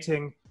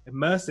creating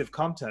immersive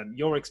content,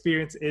 your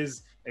experience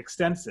is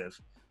extensive.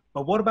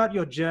 But what about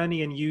your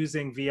journey in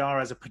using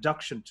VR as a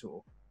production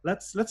tool?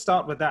 Let's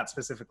start with that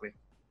specifically.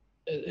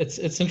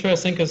 It's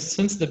interesting because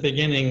since the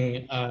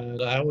beginning,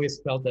 I always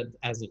felt that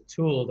as a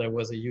tool there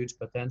was a huge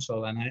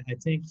potential, and I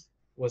think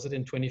was it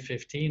in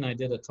 2015 I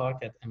did a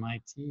talk at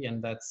MIT,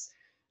 and that's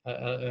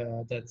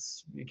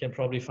you can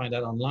probably find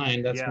that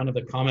online. That's Yeah. one of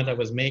the comment I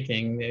was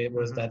making. It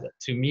was Mm-hmm. that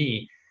to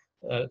me,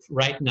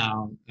 right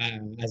now,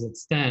 as it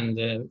stands,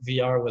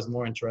 VR was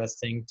more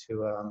interesting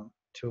to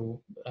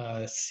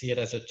see it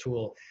as a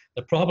tool.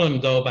 The problem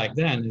though back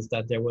then is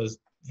that there was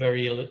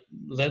very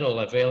little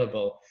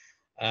available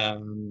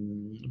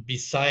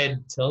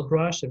beside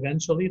Tiltbrush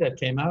eventually that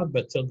came out,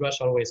 but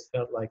Tiltbrush always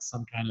felt like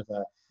some kind of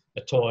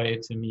a toy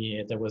to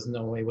me. There was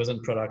no, it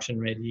wasn't production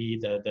ready.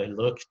 The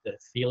look, the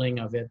feeling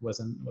of it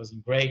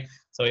wasn't great.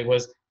 So it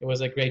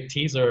was a great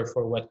teaser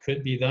for what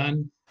could be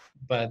done,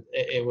 but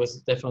it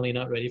was definitely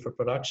not ready for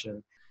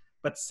production.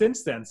 But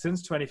since then,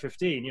 since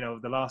 2015,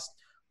 the last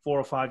 4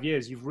 or 5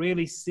 years, you've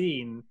really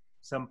seen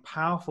some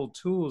powerful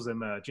tools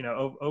emerge.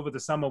 Over the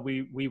summer,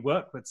 we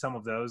worked with some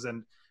of those.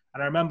 And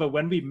I remember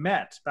when we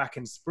met back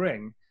in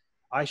spring,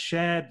 I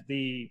shared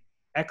the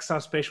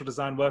XR spatial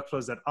design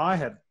workflows that I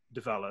had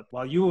developed.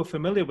 While you were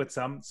familiar with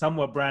some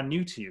were brand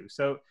new to you.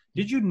 So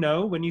did you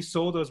know when you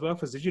saw those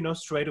workflows, did you know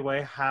straight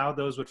away how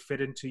those would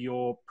fit into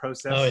your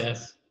process? Oh,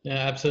 yes.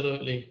 Yeah,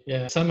 absolutely.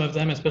 Yeah. Some of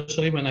them,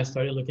 especially when I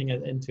started looking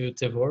into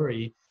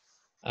Tevori,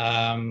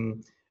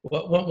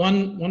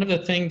 one of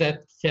the things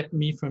that kept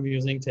me from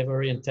using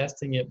Tevori and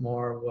testing it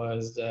more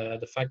was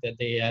the fact that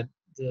they had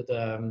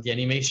the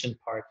animation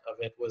part of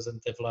it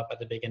wasn't developed at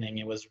the beginning.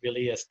 It was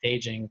really a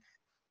staging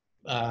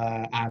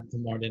app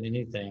more than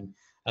anything.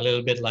 A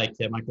little bit like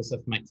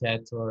Microsoft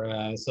Maquette,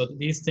 or so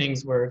these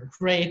things were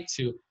great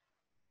to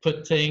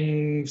put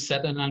things,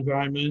 set an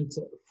environment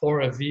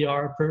for a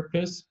VR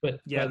purpose, but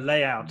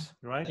layout,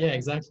 right? yeah,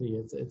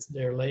 exactly. It's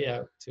their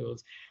layout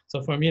tools.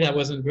 So for me, that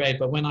wasn't great.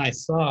 But when we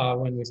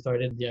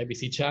started the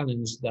IBC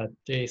challenge, that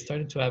they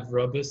started to have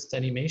robust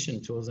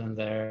animation tools in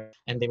there,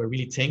 and they were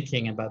really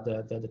thinking about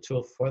the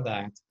tool for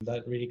that.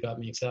 That really got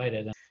me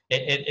excited.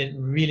 It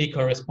really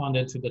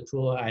corresponded to the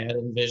tool I had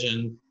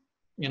envisioned,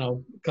 a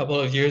couple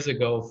of years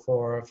ago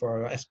for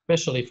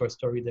especially for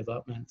story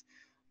development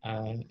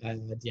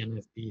at the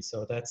NFB.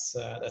 So that's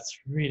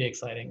really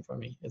exciting for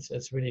me.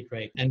 It's really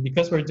great. And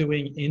because we're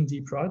doing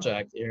indie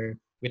project here,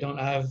 we don't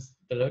have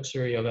the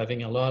luxury of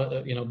having a lot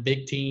of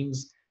big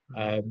teams,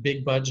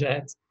 big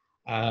budget.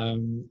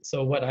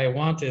 So what I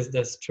want is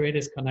the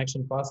straightest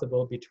connection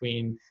possible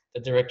between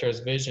the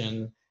director's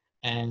vision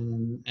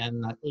and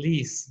at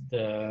least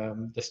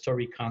the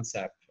story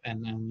concept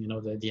and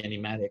the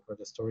animatic or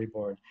the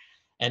storyboard.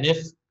 And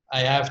if I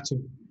have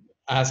to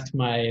ask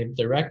my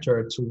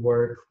director to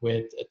work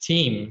with a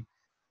team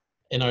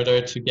in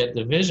order to get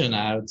the vision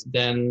out,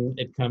 then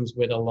it comes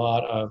with a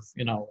lot of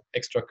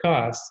extra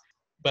costs.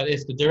 But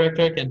if the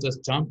director can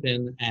just jump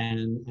in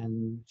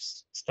and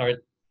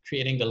start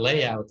creating the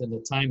layout and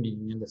the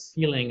timing and the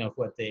feeling of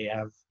what they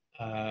have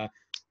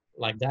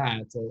like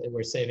that,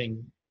 we're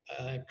saving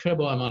an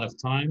incredible amount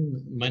of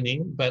time,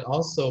 money, but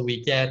also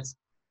we get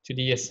to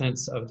the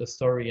essence of the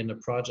story and the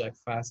project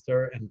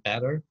faster and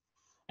better,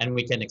 and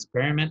we can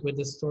experiment with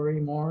the story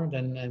more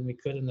than we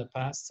could in the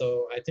past.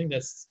 So I think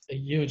that's a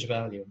huge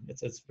value.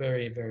 It's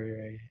very, very,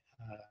 very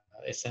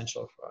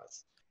essential for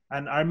us.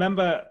 And I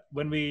remember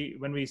when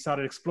we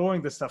started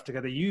exploring this stuff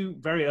together, you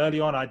very early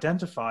on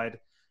identified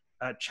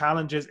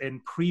challenges in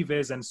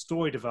previs and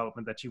story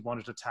development that you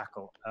wanted to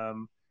tackle.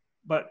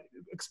 But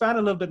expand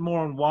a little bit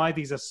more on why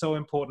these are so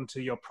important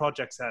to your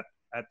projects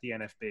at the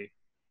NFB.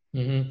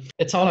 Mm-hmm.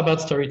 It's all about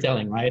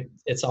storytelling, right?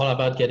 It's all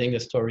about getting the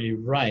story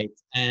right.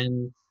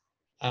 And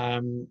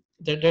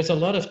there's a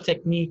lot of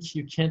technique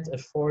you can't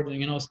afford,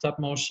 stop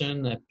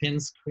motion, pin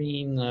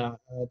screen.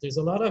 There's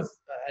a lot of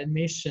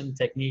animation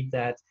technique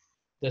that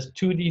the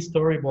 2D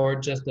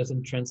storyboard just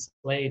doesn't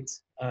translate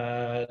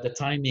the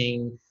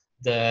timing,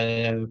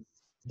 the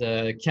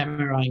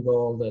camera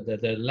angle,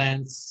 the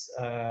lens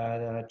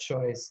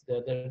choice.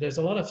 There's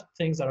a lot of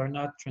things that are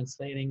not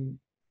translating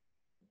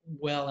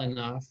well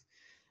enough.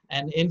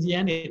 And in the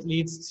end, it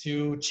leads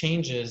to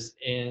changes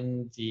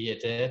in the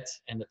edit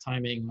and the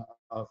timing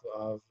of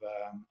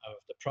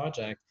the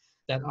project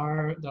that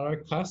are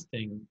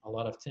costing a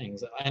lot of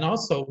things. And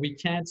also, we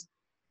can't,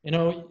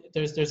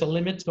 there's a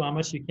limit to how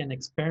much you can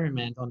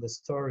experiment on the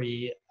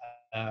story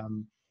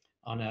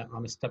on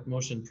a stop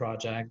motion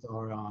project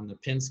or on a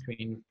pin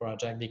screen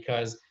project,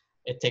 because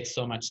it takes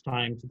so much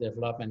time to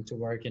develop and to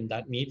work in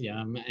that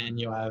medium. And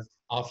you have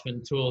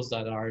often tools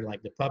that are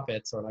like the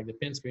puppets or like the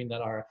pin screen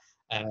that are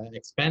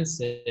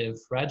expensive,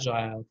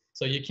 fragile.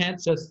 So you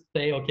can't just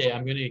say, okay,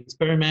 I'm going to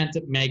experiment,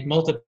 make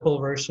multiple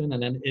versions,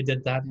 and then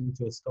edit that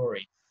into a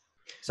story.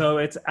 So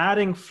it's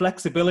adding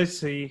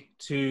flexibility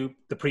to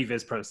the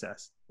previous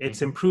process.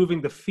 It's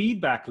improving the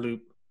feedback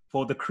loop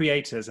for the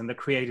creators and the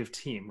creative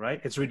team, right?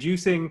 It's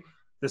reducing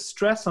the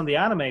stress on the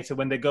animator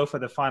when they go for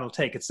the final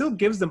take. It still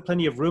gives them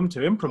plenty of room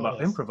to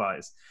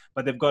improvise,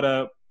 but they've got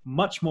a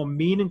much more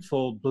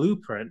meaningful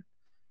blueprint.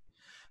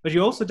 But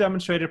you also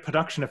demonstrated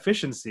production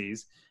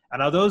efficiencies.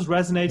 And are those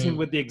resonating Mm.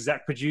 with the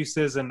exec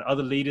producers and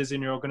other leaders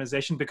in your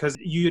organization? Because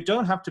you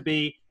don't have to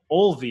be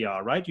all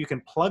VR, right? You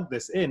can plug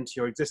this into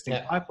your existing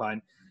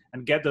pipeline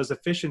and get those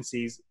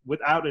efficiencies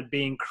without it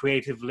being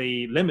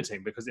creatively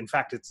limiting, because in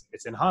fact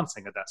it's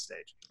enhancing at that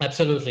stage.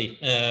 Absolutely.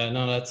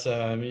 No, that's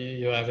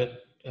you have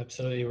it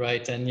absolutely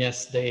right. And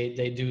yes,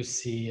 they do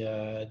see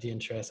the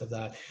interest of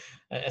that.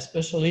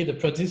 Especially the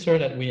producer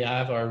that we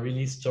have are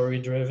really story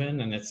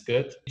driven, and it's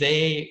good.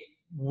 They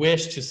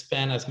wish to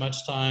spend as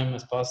much time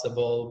as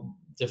possible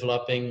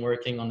developing,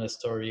 working on the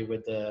story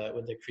with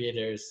the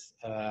creators.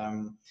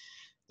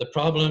 The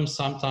problem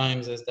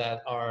sometimes is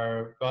that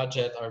our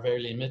budget are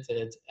very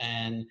limited,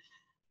 and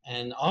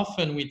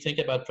often we think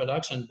about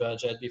production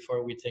budget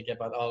before we think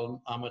about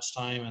how much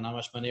time and how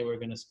much money we're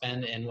going to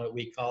spend in what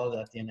we call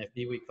at the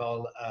NFB, we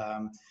call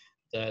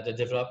the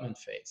development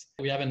phase.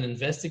 We have an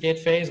investigate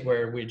phase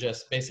where we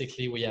just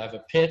basically we have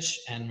a pitch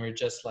and we're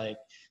just like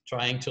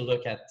trying to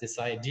look at this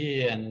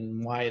idea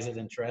and why is it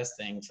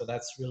interesting. So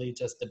that's really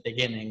just the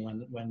beginning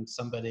when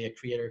somebody, a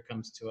creator,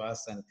 comes to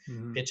us and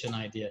pitch an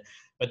idea.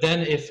 But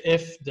then if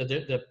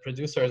the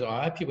producers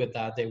are happy with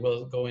that, they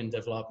will go in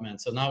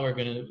development. So now we're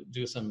going to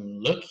do some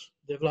look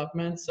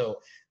development. So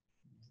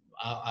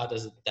how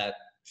does that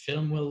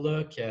film will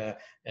look,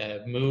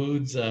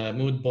 moods,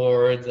 mood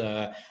board,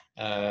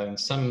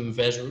 some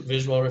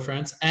visual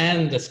reference,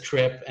 and the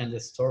script and the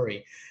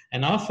story.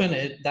 And often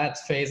that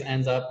phase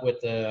ends up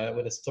with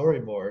a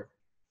storyboard.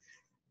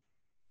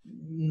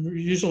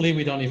 Usually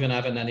we don't even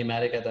have an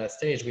animatic at that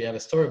stage. We have a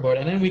storyboard,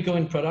 and then we go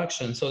in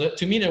production. So that,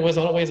 to me, there was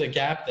always a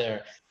gap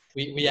there.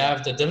 We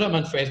have the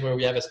development phase where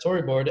we have a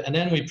storyboard, and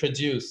then we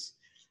produce.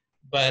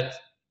 But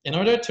in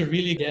order to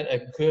really get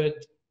a good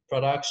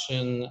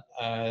production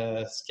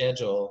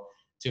schedule,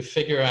 to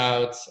figure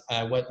out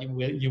what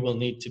you will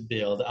need to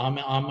build, how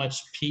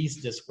much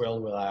piece this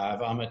world will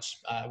have, how much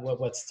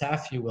what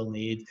staff you will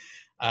need,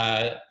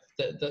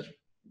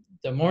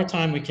 the more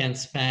time we can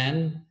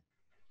spend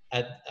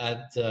at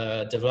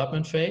the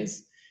development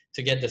phase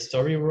to get the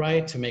story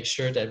right, to make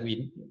sure that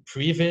we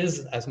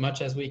previs as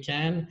much as we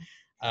can,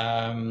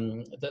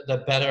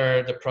 the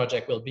better the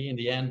project will be in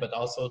the end. But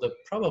also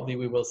probably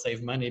we will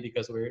save money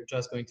because we're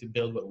just going to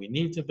build what we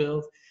need to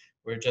build.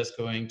 We're just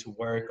going to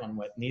work on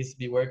what needs to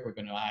be worked. We're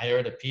going to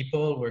hire the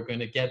people. We're going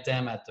to get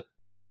them at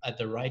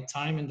the right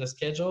time in the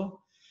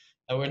schedule.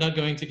 We're not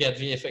going to get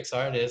VFX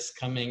artists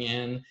coming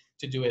in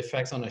to do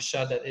effects on a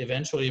shot that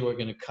eventually we're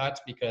going to cut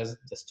because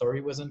the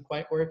story wasn't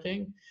quite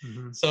working.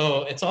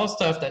 So it's all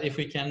stuff that if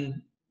we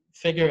can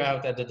figure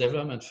out at the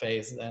development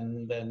phase,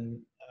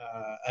 then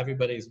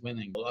everybody's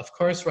winning. Of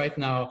course, right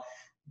now,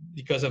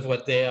 because of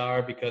what they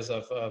are, because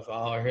of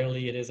how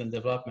early it is in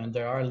development,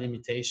 there are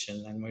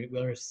limitations, and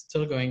we're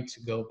still going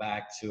to go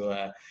back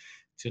to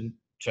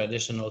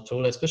traditional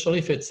tool, especially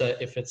if it's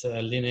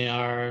a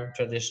linear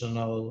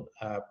traditional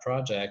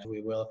project.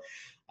 We will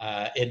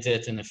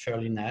edit in a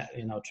fairly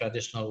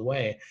traditional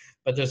way,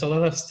 but there's a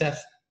lot of step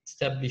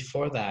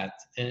before that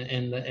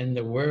in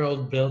the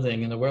world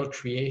building, in the world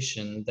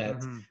creation,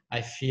 that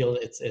I feel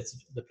it's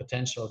the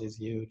potential is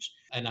huge,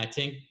 and I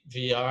think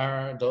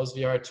those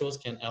VR tools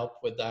can help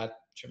with that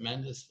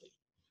tremendously.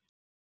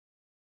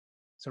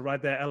 So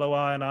right there,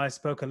 LOI and I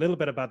spoke a little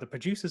bit about the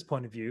producer's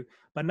point of view,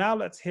 but now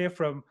let's hear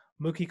from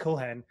Mookie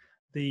Culhane,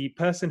 the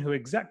person who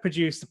exec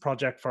produced the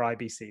project for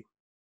IBC.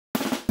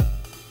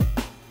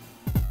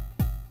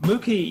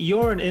 Mookie,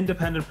 you're an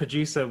independent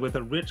producer with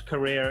a rich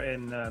career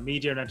in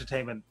media and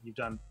entertainment. You've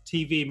done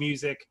TV,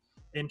 music,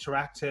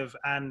 interactive,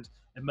 and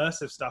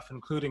immersive stuff,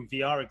 including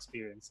VR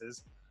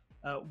experiences.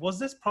 Was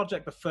this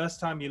project the first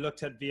time you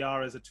looked at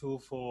VR as a tool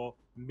for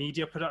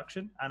media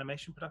production,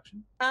 animation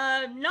production?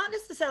 Not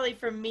necessarily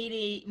for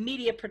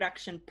media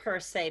production per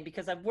se,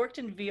 because I've worked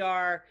in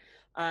VR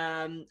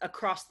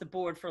across the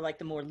board for like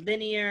the more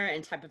linear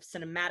and type of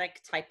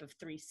cinematic type of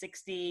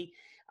 360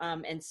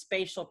 and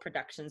spatial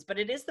productions. But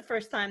it is the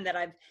first time that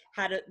I've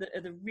had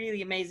the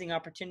really amazing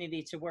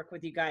opportunity to work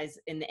with you guys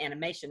in the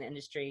animation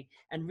industry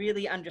and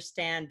really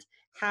understand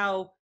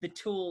how the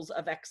tools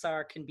of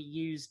XR can be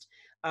used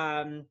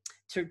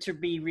to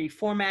be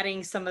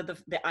reformatting some of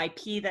the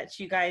IP that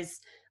you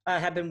guys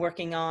have been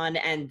working on,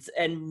 and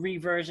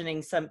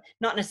reversioning some,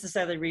 not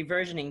necessarily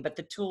reversioning, but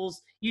the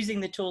tools,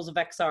 using the tools of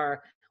XR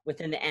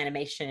within the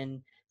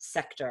animation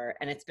sector.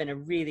 And it's been a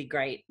really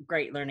great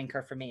learning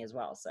curve for me as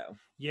well. So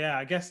yeah,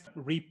 I guess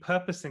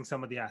repurposing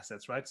some of the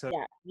assets, right? So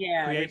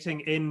yeah, creating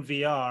in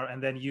VR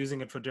and then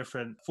using it for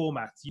different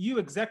formats. You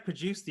exec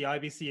produced the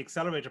IBC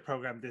Accelerator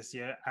program this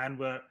year and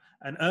were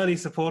an early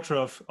supporter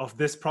of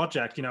this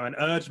project, and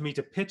urged me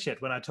to pitch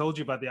it when I told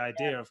you about the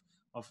idea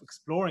of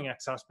exploring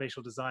XR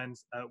spatial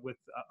designs with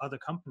other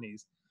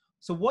companies.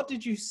 So what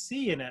did you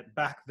see in it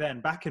back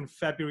then, back in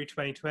February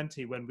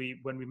 2020, when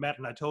we met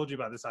and I told you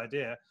about this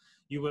idea?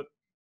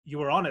 You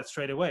were on it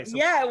straight away. So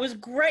yeah, it was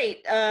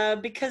great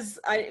because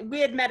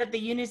we had met at the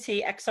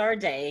Unity XR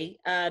Day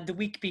the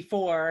week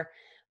before,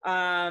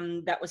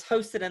 that was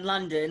hosted in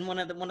London, one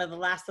of the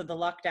last of the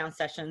lockdown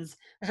sessions,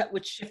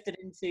 which shifted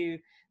into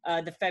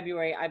the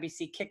February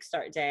IBC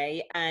Kickstart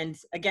Day. And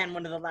again,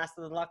 one of the last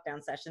of the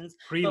lockdown sessions.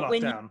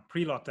 Pre-lockdown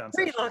sessions.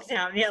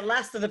 Pre-lockdown, yeah,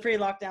 last of the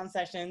pre-lockdown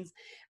sessions.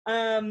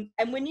 And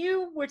when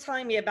you were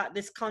telling me about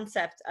this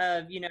concept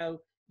of,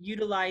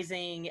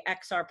 utilizing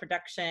XR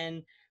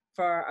production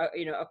for,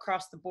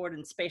 across the board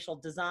in spatial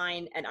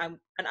design, and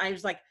I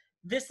was like,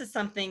 this is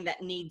something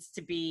that needs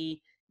to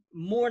be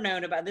more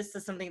known about. This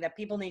is something that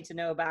people need to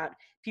know about.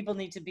 People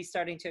need to be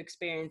starting to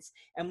experience.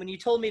 And when you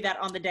told me that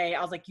on the day,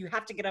 I was like, you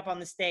have to get up on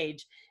the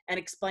stage and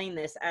explain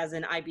this as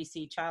an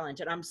IBC challenge.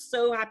 And I'm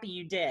so happy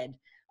you did.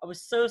 I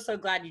was so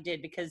glad you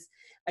did, because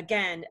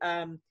again,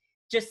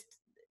 just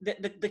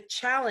the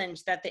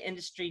challenge that the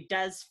industry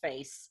does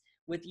face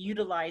with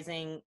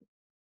utilizing,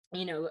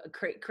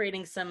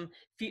 creating some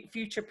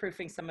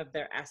future-proofing some of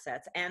their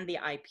assets and the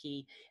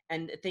IP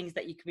and things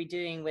that you could be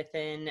doing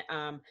within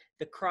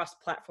the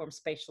cross-platform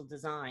spatial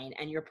design.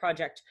 And your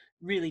project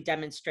really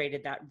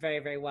demonstrated that very,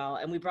 very well.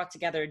 And we brought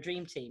together a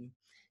dream team.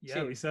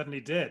 Yeah, we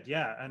certainly did.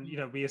 Yeah. And,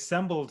 we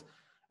assembled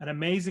an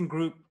amazing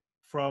group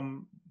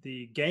from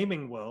the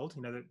gaming world,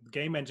 the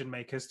game engine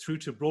makers, through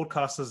to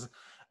broadcasters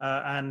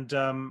and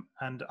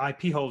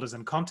IP holders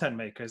and content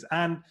makers,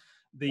 and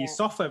the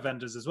software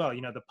vendors as well,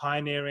 the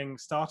pioneering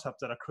startups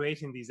that are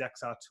creating these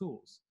XR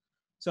tools.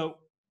 So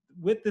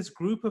with this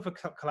group of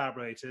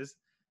collaborators,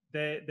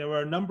 there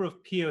were a number of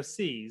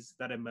POCs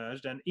that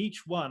emerged, and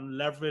each one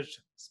leveraged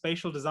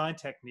spatial design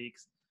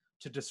techniques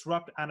to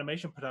disrupt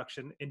animation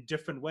production in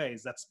different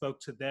ways that spoke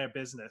to their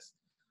business.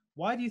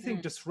 Why do you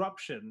think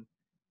disruption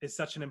is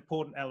such an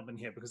important element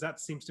here? Because that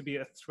seems to be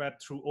a thread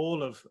through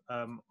all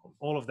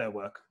of their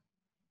work.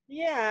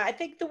 Yeah, I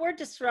think the word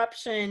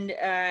disruption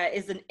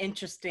is an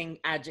interesting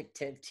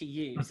adjective to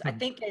use. I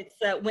think it's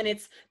when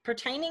it's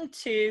pertaining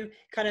to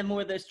kind of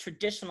more those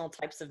traditional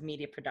types of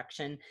media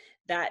production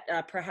that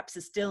perhaps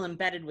is still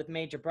embedded with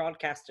major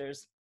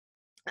broadcasters.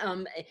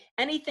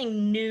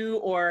 Anything new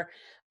or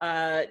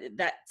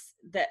that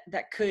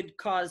could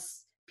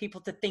cause people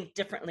to think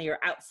differently or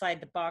outside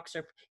the box,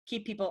 or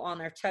keep people on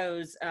their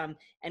toes,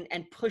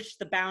 and push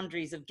the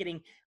boundaries of getting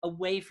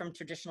away from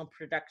traditional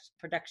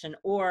production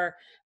or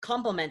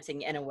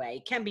complementing in a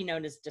way, can be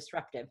known as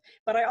disruptive.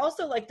 But I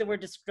also like the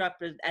word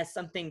disruptive as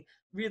something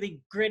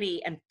really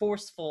gritty and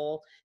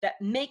forceful that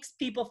makes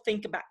people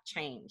think about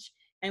change.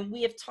 And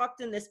we have talked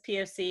in this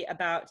POC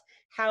about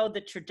how the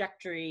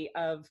trajectory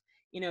of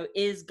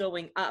is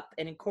going up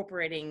and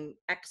incorporating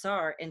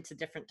XR into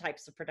different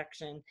types of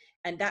production.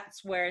 And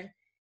that's where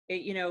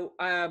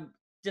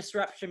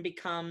disruption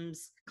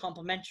becomes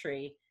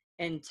complementary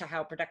into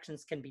how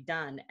productions can be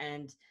done,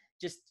 and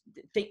just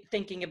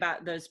thinking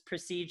about those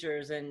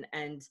procedures and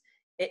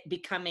it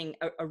becoming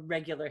a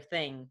regular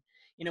thing.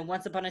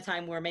 Once upon a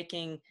time, we're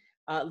making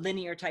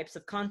linear types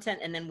of content,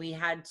 and then we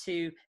had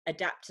to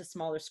adapt to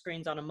smaller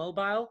screens on a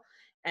mobile,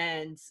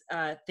 and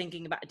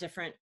thinking about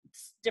different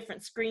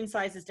screen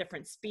sizes,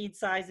 different speed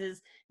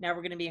sizes. Now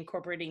we're going to be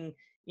incorporating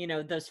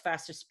those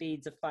faster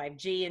speeds of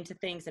 5G into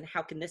things, and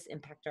how can this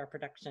impact our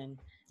production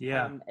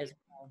as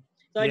well.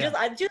 So I do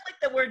like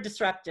the word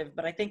disruptive,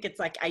 but I think it's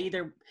like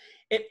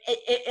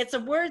it's a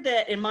word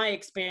that, in my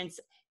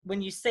experience,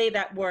 when you say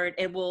that word,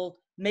 it will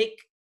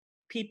make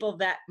people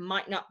that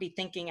might not be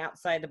thinking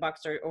outside the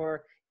box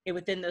or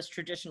within those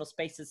traditional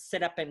spaces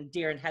sit up in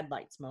deer in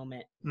headlights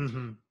moment.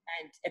 And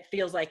it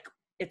feels like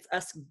it's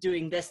us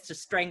doing this to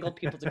strangle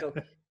people to go,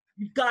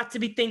 you've got to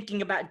be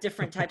thinking about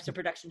different types of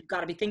production. You've got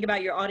to be thinking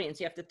about your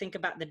audience. You have to think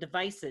about the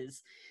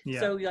devices.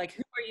 So you're like,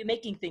 who are you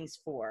making things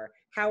for?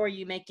 How are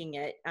you making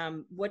it?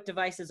 What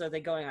devices are they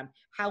going on?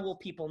 How will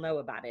people know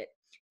about it?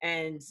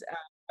 And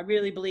I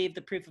really believe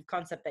the proof of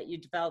concept that you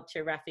developed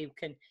here, Rafi,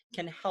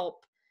 can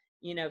help,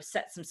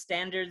 set some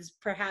standards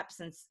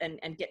perhaps,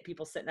 and get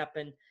people sitting up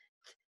and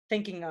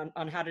thinking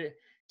on how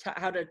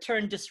to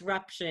turn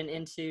disruption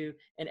into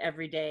an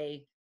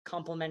everyday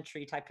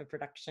complementary type of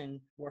production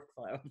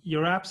workflow.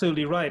 You're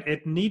absolutely right.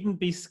 It needn't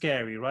be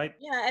scary, right?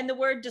 Yeah, and the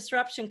word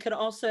disruption could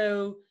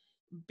also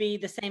be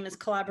the same as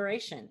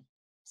collaboration.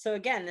 So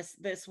again,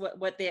 this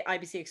what the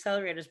IBC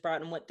accelerators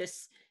brought, and what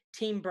this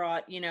team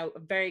brought,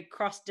 very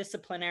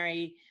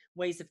cross-disciplinary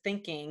ways of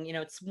thinking.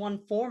 It's one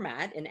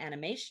format in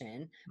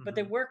animation, but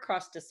there were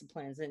cross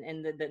disciplines and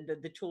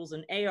the tools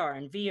in AR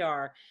and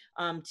VR,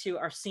 to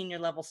our senior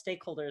level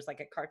stakeholders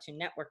like at Cartoon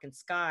Network and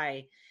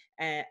Sky,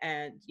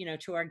 and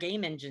to our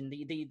game engine,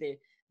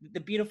 the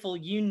beautiful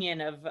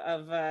union of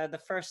the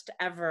first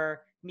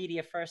ever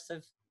media first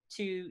of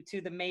to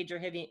the major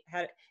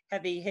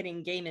heavy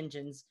hitting game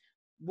engines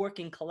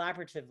working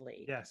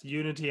collaboratively. Yes,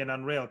 Unity and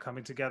Unreal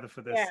coming together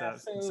for this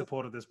in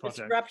support of this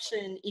project.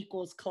 Disruption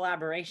equals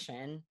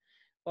collaboration,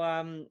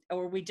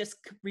 or we just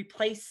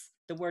replace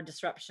the word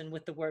disruption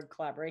with the word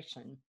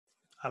collaboration.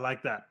 I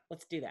like that.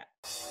 Let's do that.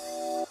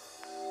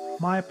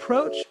 My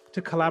approach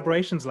to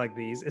collaborations like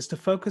these is to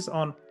focus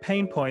on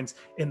pain points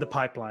in the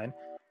pipeline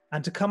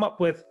and to come up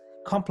with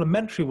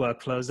complementary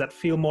workflows that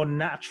feel more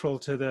natural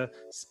to the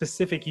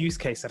specific use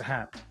case at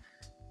hand.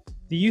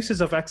 The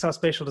uses of XR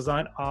spatial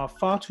design are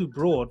far too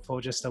broad for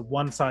just a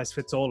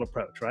one-size-fits-all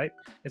approach, right?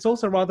 It's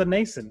also rather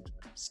nascent.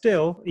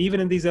 Still, even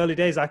in these early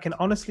days, I can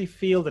honestly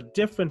feel the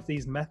difference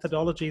these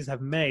methodologies have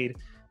made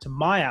to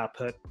my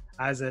output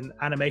as an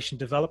animation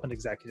development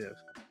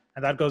executive.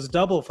 And that goes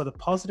double for the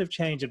positive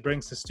change it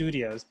brings to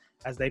studios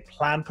as they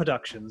plan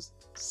productions,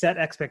 set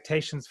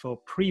expectations for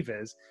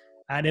previs,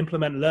 and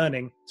implement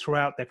learning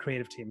throughout their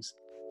creative teams.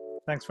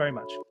 Thanks very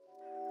much.